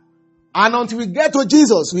 And until we get to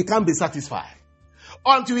Jesus, we can't be satisfied.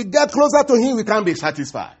 Until we get closer to him, we can't be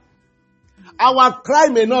satisfied. Our cry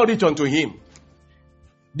may not reach unto him.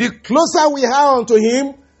 The closer we are unto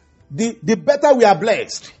him, the better we are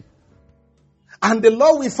blessed. And the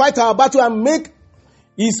Lord will fight our battle and make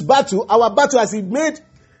his battle, our battle, as he made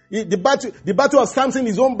the battle of Samson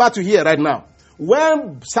his own battle here right now.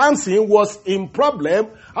 When Samson was in problem,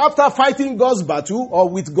 after fighting God's battle, or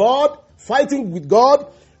with God, fighting with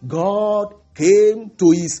God, God came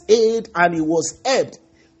to his aid and he was helped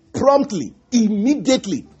promptly,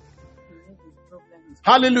 immediately.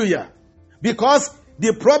 Hallelujah. Because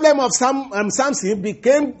the problem of Samson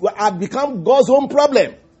had become God's own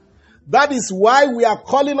problem. That is why we are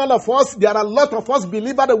calling all of us. There are a lot of us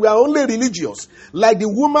believers that we are only religious. Like the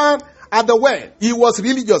woman at the well, he was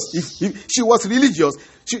religious. She was religious.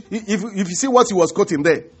 If you see what he was quoting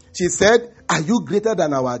there, she said, "Are you greater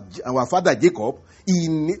than our father Jacob?"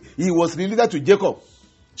 He was related to Jacob.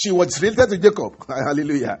 She was related to Jacob.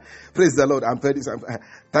 Hallelujah. Praise the Lord.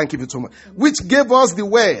 Thank you so much. Which gave us the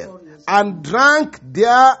well and drank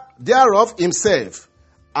thereof himself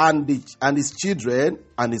and his children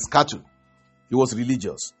and his cattle. He was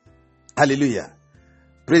religious. Hallelujah.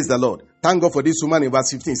 Praise the Lord. Thank God for this woman in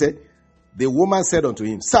verse 15. He said, the woman said unto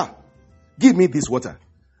him, Sir, give me this water,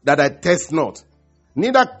 that I thirst not,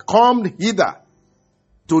 neither come hither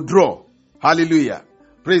to draw. Hallelujah.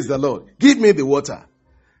 Praise the Lord. Give me the water.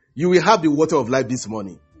 You will have the water of life this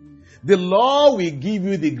morning. The Lord will give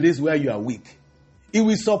you the grace where you are weak. He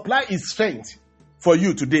will supply his strength for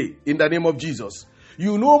you today in the name of Jesus.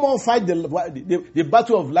 You no more fight the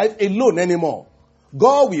battle of life alone anymore.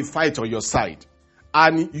 God will fight on your side.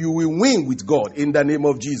 and you will win with God in the name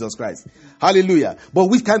of Jesus Christ. Hallelujah. But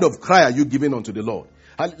which kind of cry are you giving unto the Lord?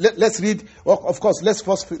 Let's read. Of course,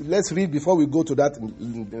 let's read before we go to that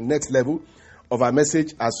next level of our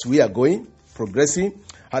message as we are going, progressing.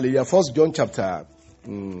 Hallelujah. 1 John chapter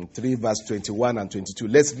 3 verse 21 and 22.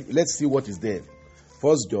 Let's see what is there.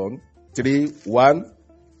 1 John 3, 1.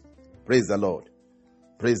 Praise the Lord.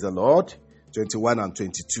 Praise the Lord. 21 and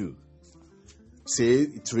 22.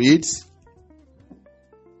 It reads.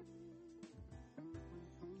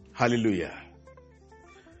 Hallelujah.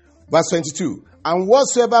 Verse 22. And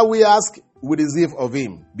whatsoever we ask, we receive of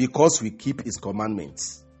him, because we keep his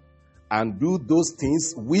commandments and do those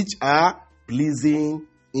things which are pleasing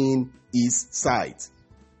in his sight.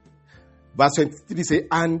 Verse 23 say,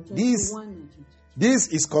 and this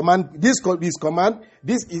is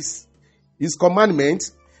his commandment,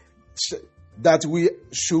 that we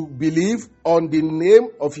should believe on the name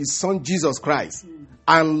of his Son Jesus Christ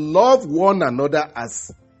and love one another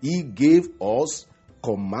as he gave us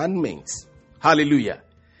commandments. Hallelujah.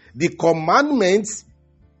 The commandments,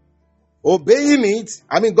 obeying it,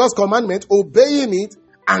 God's commandment, obeying it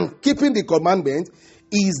and keeping the commandment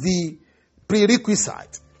is the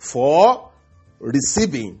prerequisite for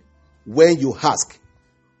receiving when you ask.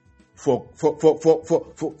 For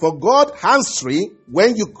God answering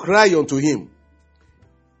when you cry unto him.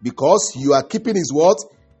 Because you are keeping his word,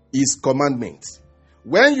 his commandments.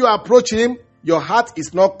 When you approach him, your heart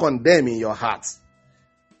is not condemning your heart.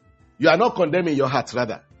 You are not condemning your heart,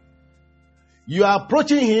 rather. You are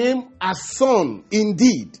approaching him as son,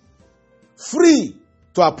 indeed, free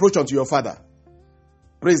to approach unto your father.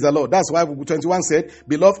 Praise the Lord. That's why 21 said,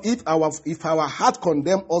 beloved, if our heart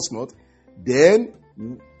condemn us not, then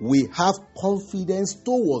we have confidence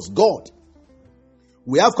towards God.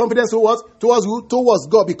 We have confidence towards who? Towards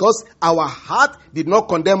God, because our heart did not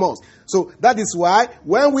condemn us. So that is why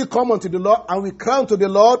when we come unto the Lord and we cry unto the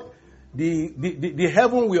Lord, the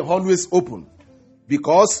heaven will always open,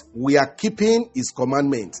 because we are keeping his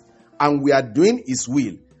commandments and we are doing his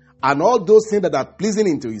will. And all those things that are pleasing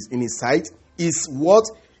in his sight is what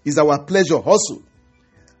is our pleasure also.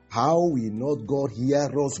 How will not God hear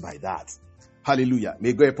us by that? Hallelujah.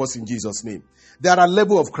 May God help us in Jesus' name. There are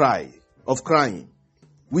levels of crying.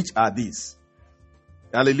 Which are these?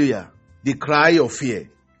 Hallelujah. The cry of fear.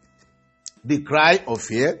 The cry of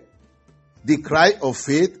fear. The cry of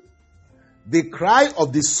faith. The cry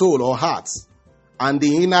of the soul or heart. And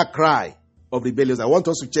the inner cry of rebellion. I want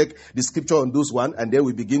us to check the scripture on those one, and then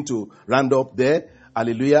we begin to round up there.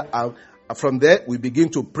 Hallelujah. And from there, we begin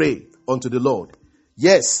to pray unto the Lord.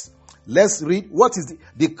 Yes. Let's read. What is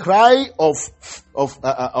the cry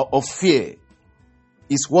of fear?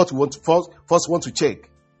 Is what we first want to check.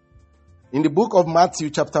 In the book of Matthew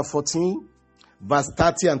chapter 14, verse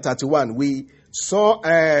 30 and 31, we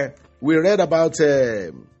read about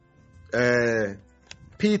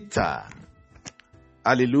Peter.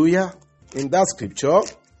 Hallelujah. In that scripture,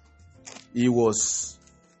 he was,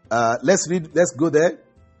 let's go there.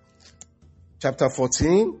 Chapter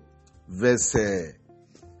 14, verse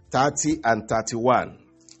 30 and 31.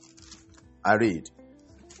 I read.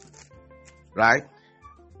 Right?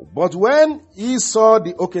 But when he saw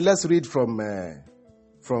let's read from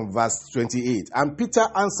verse 28. And Peter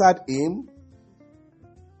answered him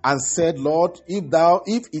and said, Lord,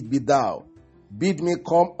 if it be thou, bid me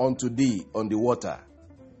come unto thee on the water.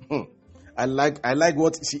 I like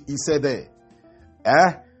what he said there.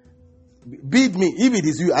 Bid me, if it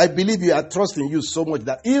is you. I believe you are trusting you so much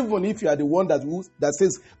that even if you are the one that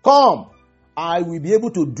says, come, I will be able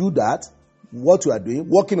to do that, what you are doing,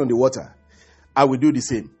 walking on the water. I will do the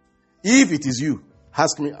same. If it is you,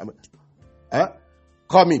 ask me,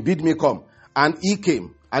 call me, bid me come. And he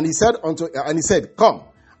came, and he said, come.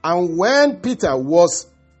 And when Peter was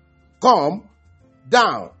come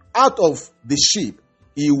down out of the ship,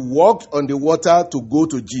 he walked on the water to go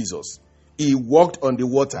to Jesus. He walked on the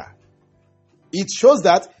water. It shows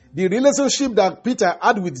that the relationship that Peter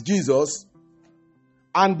had with Jesus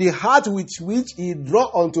and the heart with which he drew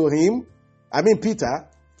unto him, Peter,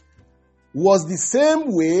 was the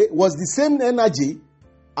same energy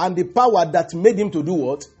and the power that made him to do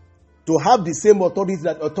what? To have the same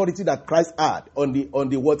authority that Christ had on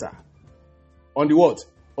the water. On the what?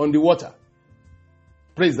 On the water.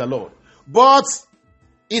 Praise the Lord. But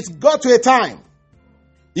it got to a time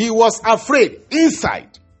he was afraid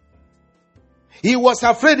inside. He was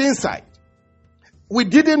afraid inside. we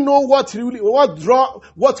didn't know what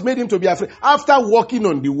made him to be afraid. After walking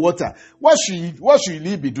on the water, what should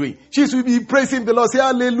he be doing? She should be praising the Lord, say,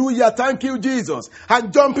 hallelujah, thank you, Jesus,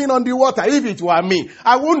 and jumping on the water. If it were me,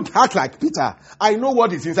 I wouldn't act like Peter. I know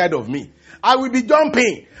what is inside of me. I will be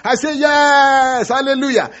jumping. I say, yes,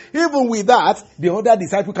 hallelujah. Even with that, the other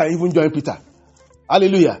disciple can even join Peter.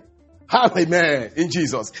 Hallelujah. Amen. In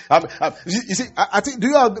Jesus. You see, I think, do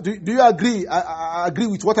you agree? I agree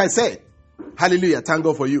with what I said. Hallelujah. Thank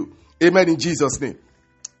God for you. Amen. In Jesus' name.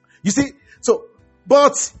 You see, so,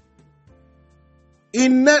 but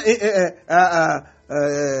in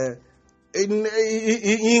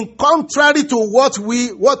contrary to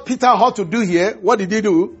what Peter ought to do here, what did he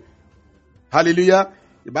do? Hallelujah.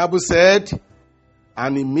 The Bible said,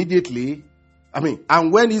 and immediately,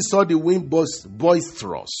 and when he saw the wind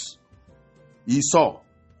boisterous, he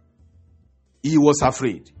was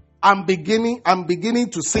afraid. And beginning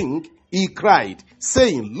to sink, he cried,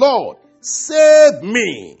 saying, Lord, save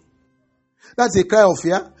me. That's a cry of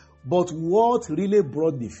fear. But what really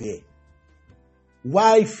brought the fear?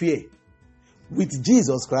 Why fear? With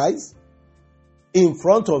Jesus Christ in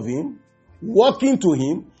front of him, walking to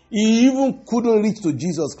him, he even couldn't reach to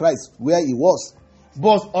Jesus Christ where he was,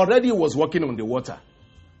 but already was walking on the water.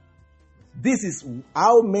 This is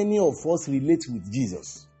how many of us relate with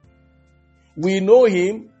Jesus. We know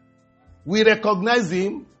him, we recognize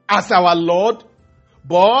him as our Lord,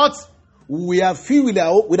 but we are filled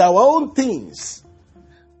with our own things,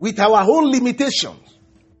 with our own limitations.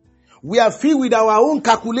 We are filled with our own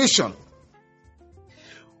calculation.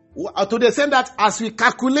 To the extent that as we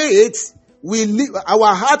calculate,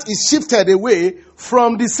 our heart is shifted away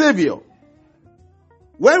from the Savior.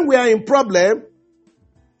 When we are in problem,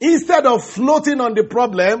 instead of floating on the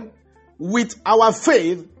problem with our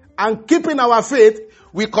faith and keeping our faith,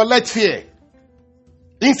 we collect fear.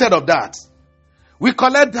 Instead of that, we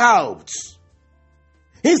collect doubt.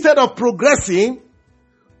 Instead of progressing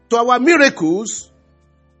to our miracles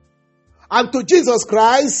and to Jesus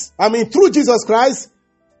Christ, through Jesus Christ,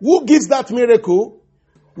 who gives that miracle,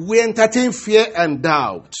 we entertain fear and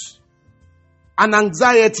doubt and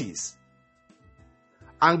anxieties.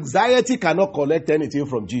 Anxiety cannot collect anything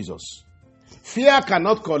from Jesus. Fear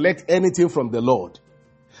cannot collect anything from the Lord.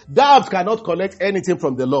 Doubt cannot collect anything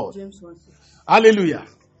from the Lord. James 1:6. Hallelujah.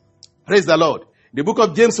 Praise the Lord. The book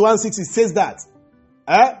of James 1:6, it says that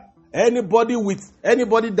anybody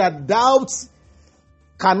that doubts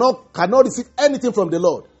cannot receive anything from the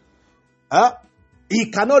Lord.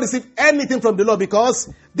 He cannot receive anything from the Lord, because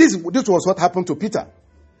this was what happened to Peter.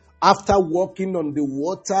 After walking on the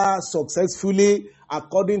water successfully,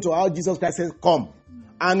 according to how Jesus Christ said, come.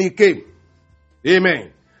 And he came.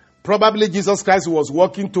 Amen. Probably Jesus Christ was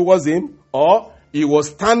walking towards him, or he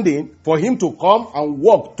was standing for him to come and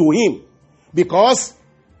walk to him. Because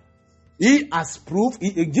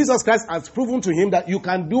Jesus Christ has proven to him that you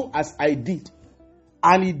can do as I did.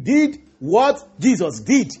 And he did what Jesus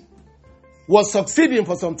did. Was succeeding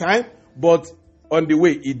for some time, but on the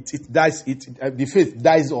way, the faith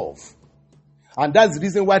dies off. And that's the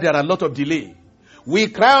reason why there are a lot of delay. We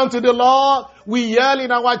cry unto the Lord, we yell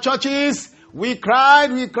in our churches, we cry,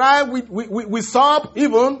 we sob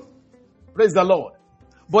even. Praise the Lord.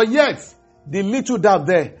 But yet, the little doubt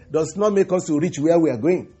there does not make us to reach where we are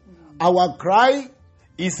going. Our cry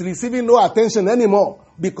is receiving no attention anymore,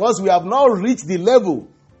 because we have not reached the level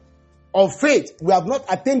of faith. We have not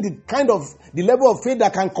attained the level of faith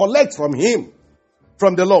that can collect from him,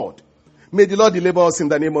 from the Lord. May the Lord deliver us in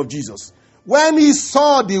the name of Jesus. When he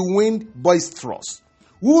saw the wind boisterous,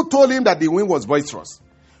 who told him that the wind was boisterous?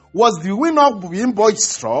 Was the wind not being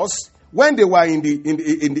boisterous when they were in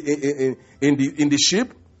the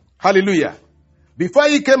ship? Hallelujah. Before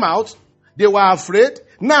he came out, they were afraid.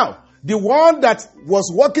 Now, the one that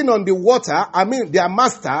was walking on the water, their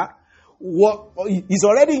master, is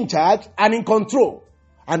already in charge and in control.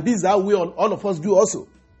 And this is how all of us do also.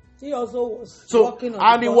 He also was walking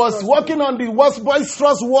on and he was walking on the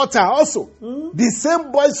boisterous water also. Mm-hmm. The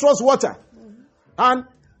same boisterous water. Mm-hmm. And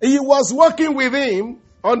he was walking with him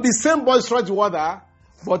on the same boisterous water.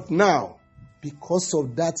 But now, because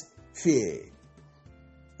of that fear,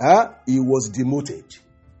 he was demoted.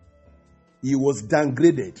 He was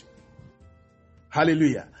downgraded.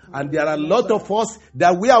 Hallelujah. And there are a lot of us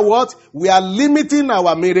that we are what? We are limiting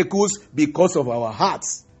our miracles because of our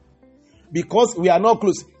hearts. Because we are not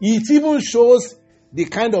close. It even shows the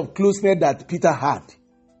kind of closeness that Peter had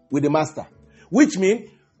with the master. Which means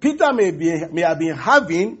Peter may have been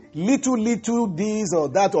having little this or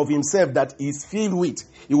that of himself that he's filled with.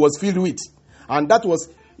 He was filled with. And that was,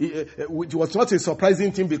 it was not a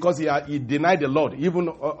surprising thing, because he denied the Lord. Even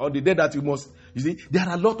on the day that You see, there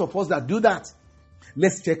are a lot of us that do that.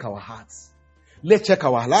 Let's check our hearts. Let's check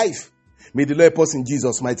our life. May the Lord help us in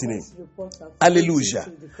Jesus' mighty name.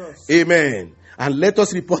 Hallelujah. Amen. And let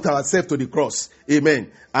us report ourselves to the cross.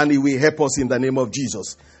 Amen. And He will help us in the name of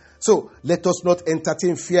Jesus. So let us not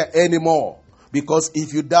entertain fear anymore. Because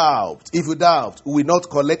if you doubt, we will not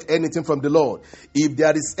collect anything from the Lord. If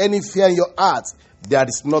there is any fear in your heart, there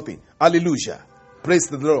is nothing. Hallelujah. Praise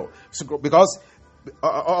the Lord. Because,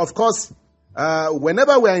 of course,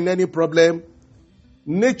 whenever we are in any problem,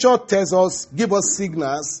 nature tells us, give us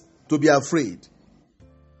signals to be afraid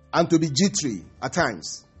and to be jittery at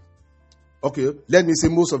times. Okay, let me say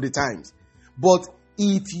most of the times. But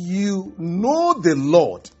if you know the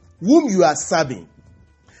Lord, whom you are serving,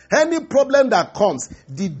 any problem that comes,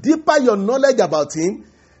 the deeper your knowledge about Him,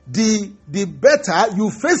 the better you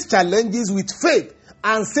face challenges with faith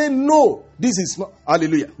and say, no, this is not.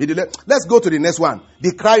 Hallelujah. Let's go to the next one.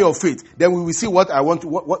 The cry of faith. Then we will see what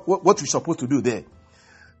we're supposed to do there.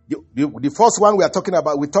 The first one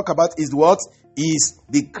we talk about is what? Is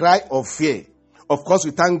the cry of fear. Of course,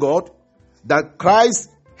 we thank God that Christ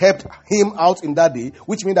helped him out in that day,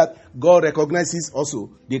 which means that God recognizes also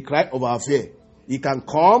the cry of our fear. He can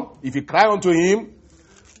come if you cry unto Him.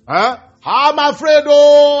 I'm afraid.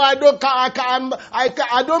 Oh, I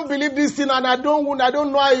don't believe this thing, and I don't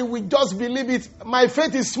know. I will just believe it. My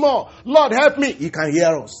faith is small. Lord, help me. He can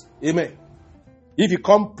hear us. Amen. If you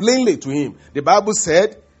come plainly to Him, the Bible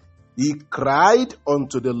said he cried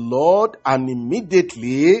unto the Lord, and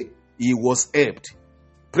immediately he was helped.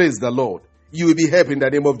 Praise the Lord. You will be helped in the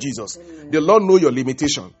name of Jesus. Amen. The Lord knows your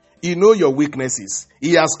limitation. He knows your weaknesses.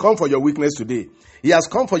 He has come for your weakness today. He has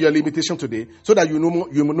come for your limitation today so that you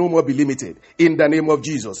will no more be limited in the name of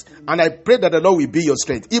Jesus. And I pray that the Lord will be your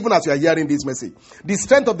strength, even as you are hearing this message. The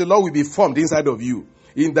strength of the Lord will be formed inside of you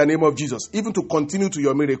in the name of Jesus, even to continue to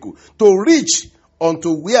your miracle, to reach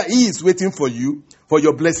unto where He is waiting for you for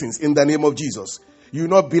your blessings in the name of Jesus. You will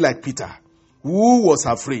not be like Peter, who was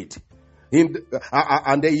afraid.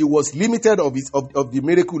 And he was limited of the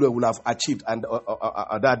miracle that would have achieved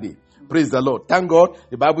that day. Praise the Lord. Thank God.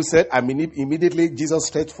 The Bible said, immediately Jesus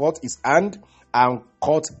stretched forth His hand and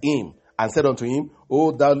caught him and said unto him,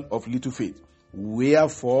 O thou of little faith,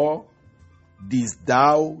 wherefore didst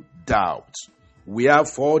thou doubt?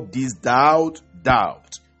 Wherefore didst thou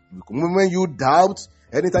doubt? When you doubt,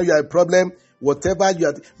 anytime you have a problem, whatever you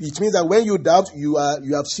have, it means that when you doubt, you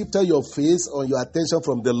have shifted your face or your attention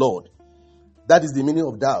from the Lord. That is the meaning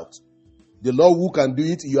of doubt. The Lord who can do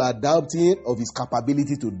it, you are doubting of His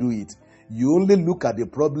capability to do it. You only look at the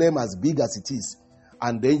problem as big as it is.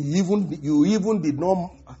 And then you even did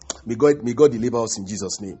not. May God deliver us in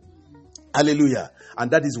Jesus' name. Hallelujah. And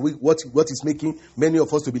that is what is making many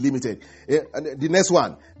of us to be limited. And the next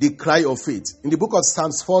one, the cry of faith. In the book of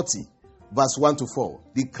Psalms 40, verse 1 to 4,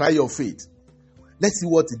 the cry of faith. Let's see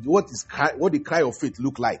what the cry of faith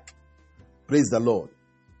look like. Praise the Lord.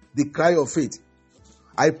 The cry of faith.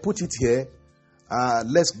 I put it here.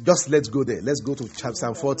 Let's go there. Let's go to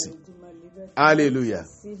Psalm 40. Hallelujah.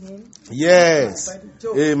 Yes.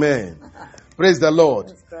 Amen. Praise the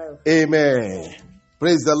Lord. Amen.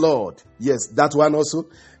 Praise the Lord. Yes, that one also.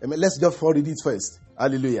 Amen. Let's just read it first.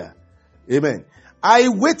 Hallelujah. Amen. I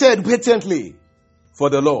waited patiently for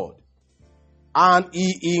the Lord, and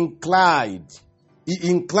He inclined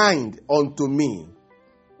unto me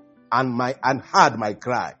and heard my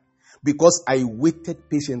cry, because I waited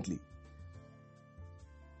patiently.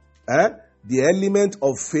 The element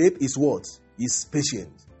of faith is what? Is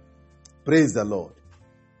patience. Praise the Lord.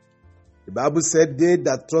 The Bible said, they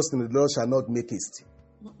that trust in the Lord shall not make haste.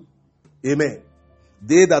 Amen.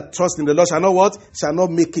 They that trust in the Lord shall not what? Shall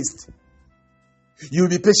not make haste. You will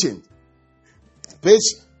be patient.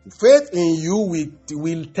 Faith in you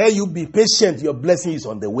will tell you, be patient. Your blessing is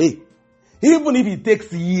on the way. Even if it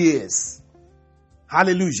takes years.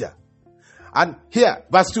 Hallelujah. And here,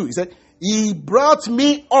 verse 2, he said, He brought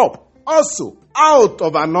me up also out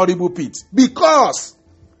of an horrible pit, because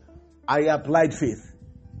I applied faith.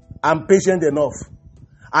 I'm patient enough.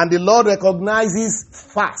 And the Lord recognizes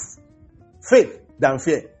faith than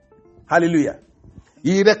fear. Hallelujah.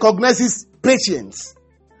 He recognizes patience.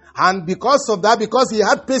 And because of that, because he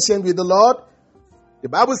had patience with the Lord, the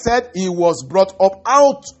Bible said he was brought up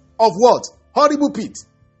out of what? Horrible pit.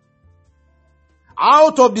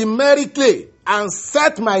 Out of the merry clay, and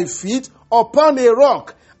set my feet upon a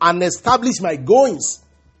rock, and established my goings.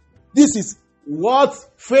 This is what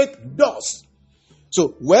faith does.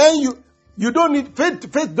 So when you don't need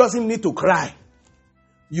faith doesn't need to cry.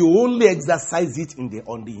 You only exercise it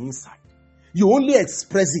on the inside. You only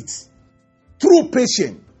express it through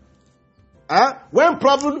patience. When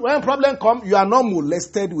problem come, you are not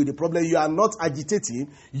molested with the problem. You are not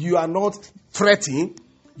agitating. You are not threatening.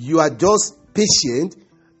 You are just patient.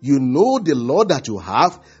 You know the Lord that you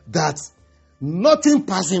have, that nothing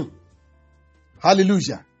passing.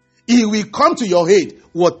 Hallelujah. He will come to your aid,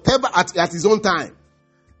 whatever at his own time.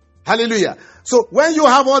 Hallelujah. So when you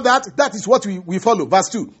have all that, that is what we follow. Verse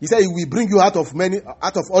 2. He said, he will bring you out of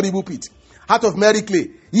horrible pit, out of merry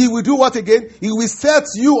clay. He will do what again? He will set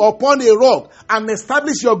you upon a rock and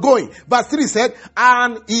establish your going. Verse 3 said,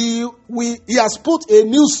 and he has put a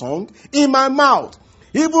new song in my mouth,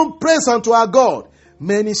 even praise unto our God.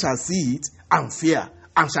 Many shall see it and fear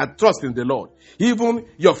and shall trust in the Lord. Even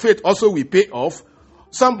your faith also will pay off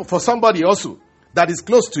for somebody also that is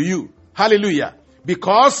close to you. Hallelujah.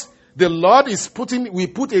 Because the Lord we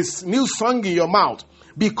put a new song in your mouth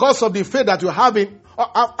because of the faith that you have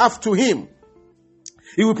after Him.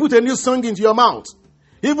 He will put a new song into your mouth.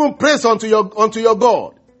 Even praise unto your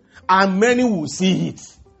God. And many will see it.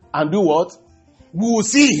 And do what? Will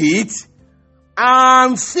see it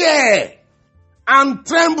and fear and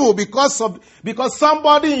tremble because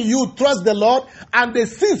somebody in you trusts the Lord and they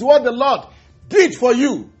see what the Lord did for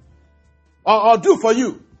you or do for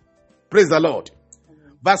you. Praise the Lord.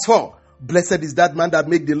 Verse 4. Blessed is that man that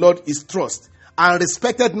make the Lord his trust and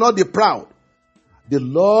respected not the proud. The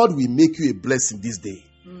Lord will make you a blessing this day.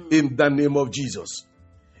 In the name of Jesus.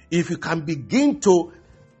 If you can begin to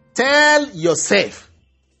tell yourself,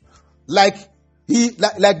 like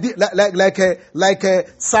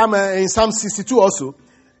Psalm in Psalm 62 also,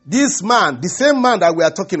 this man, the same man that we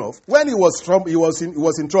are talking of, when he was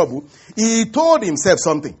in trouble, he told himself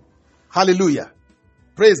something. Hallelujah.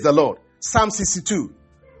 Praise the Lord. Psalm 62.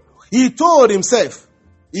 He told himself,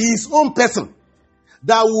 his own person,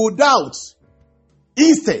 that would doubt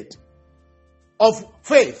instead of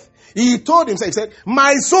faith. He told himself, he said,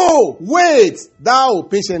 my soul, wait thou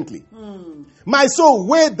patiently. My soul,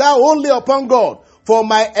 wait thou only upon God, for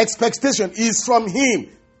my expectation is from Him.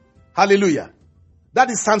 Hallelujah. That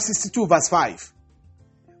is Psalm 62 verse 5.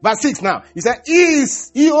 Verse 6 now. He said,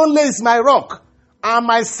 He only is my rock and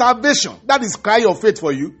my salvation. That is cry of faith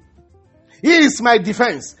for you. He is my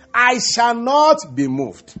defense. I shall not be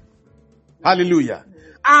moved. Hallelujah.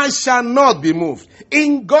 I shall not be moved.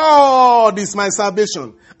 In God is my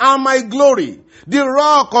salvation and my glory. The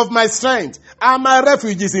rock of my strength and my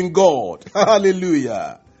refuge is in God.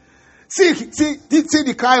 Hallelujah. See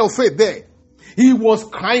the cry of faith there. He was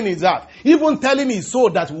crying his heart, even telling his soul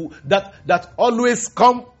that always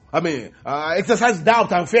exercise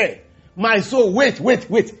doubt and fear. My soul, wait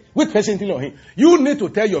patiently on Him. You need to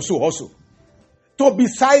tell your soul also to be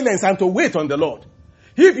silent and to wait on the Lord.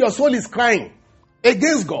 If your soul is crying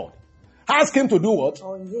against God, ask Him to do what?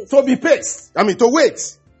 Oh, yes. To be patient. To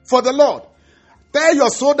wait for the Lord. Tell your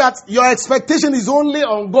soul that your expectation is only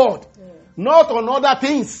on God, not on other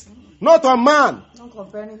things, not on man. Don't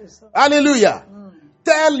compare yourself. Hallelujah.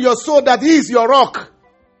 Tell your soul that He is your rock,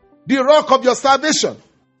 the rock of your salvation.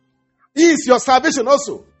 He is your salvation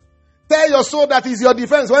also. Tell your soul that He is your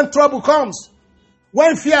defense when trouble comes,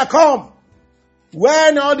 when fear comes,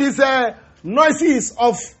 when all these noises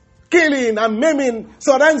of killing and maiming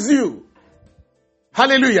surrounds you.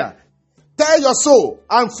 Hallelujah. Tell your soul,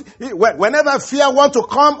 and whenever fear wants to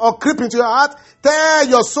come or creep into your heart, tell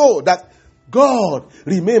your soul that God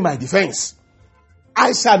remain my defense.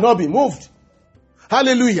 I shall not be moved.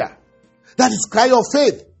 Hallelujah. That is cry of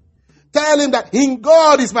faith. Tell Him that in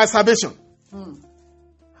God is my salvation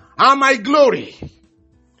and my glory,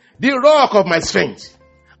 the rock of my strength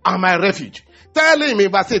and my refuge. Tell Him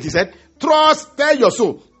in verse 8, He said, tell your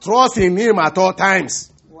soul, trust in Him at all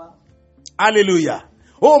times. Wow. Hallelujah.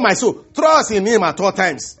 Oh, my soul, trust in Him at all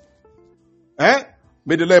times.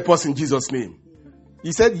 May the Lord pause in Jesus' name.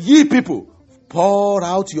 He said, ye people, pour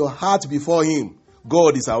out your heart before Him.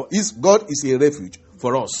 God is a refuge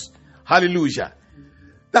for us. Hallelujah.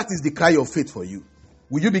 That is the cry of faith for you.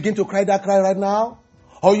 Will you begin to cry that cry right now?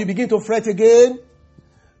 Or you begin to fret again?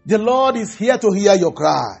 The Lord is here to hear your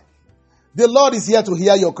cry. The Lord is here to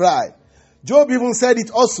hear your cry. Job even said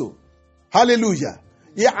it also. Hallelujah.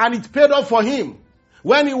 Yeah, and it paid off for him.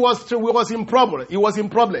 When he was in problem. He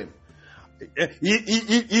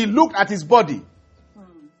looked at his body.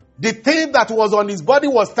 The thing that was on his body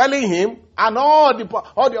was telling him, and all the boy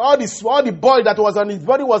that was on his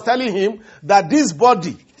body was telling him that this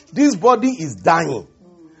body is dying.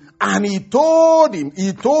 And he told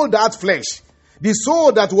that flesh, the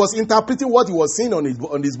soul that was interpreting what he was seeing on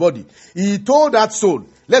his body. He told that soul.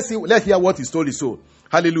 Let's hear what he told his soul.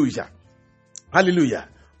 Hallelujah. Hallelujah.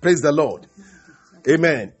 Praise the Lord.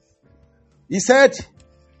 Amen. He said,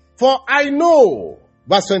 for I know,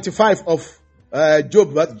 verse 25 of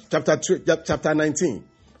Job chapter 19.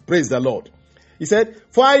 Praise the Lord. He said,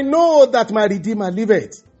 "For I know that my Redeemer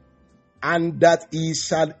liveth, and that he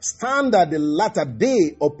shall stand at the latter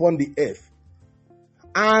day upon the earth.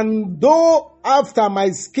 And though after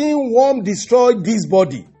my skin worm destroy this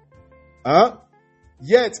body,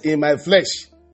 yet in my flesh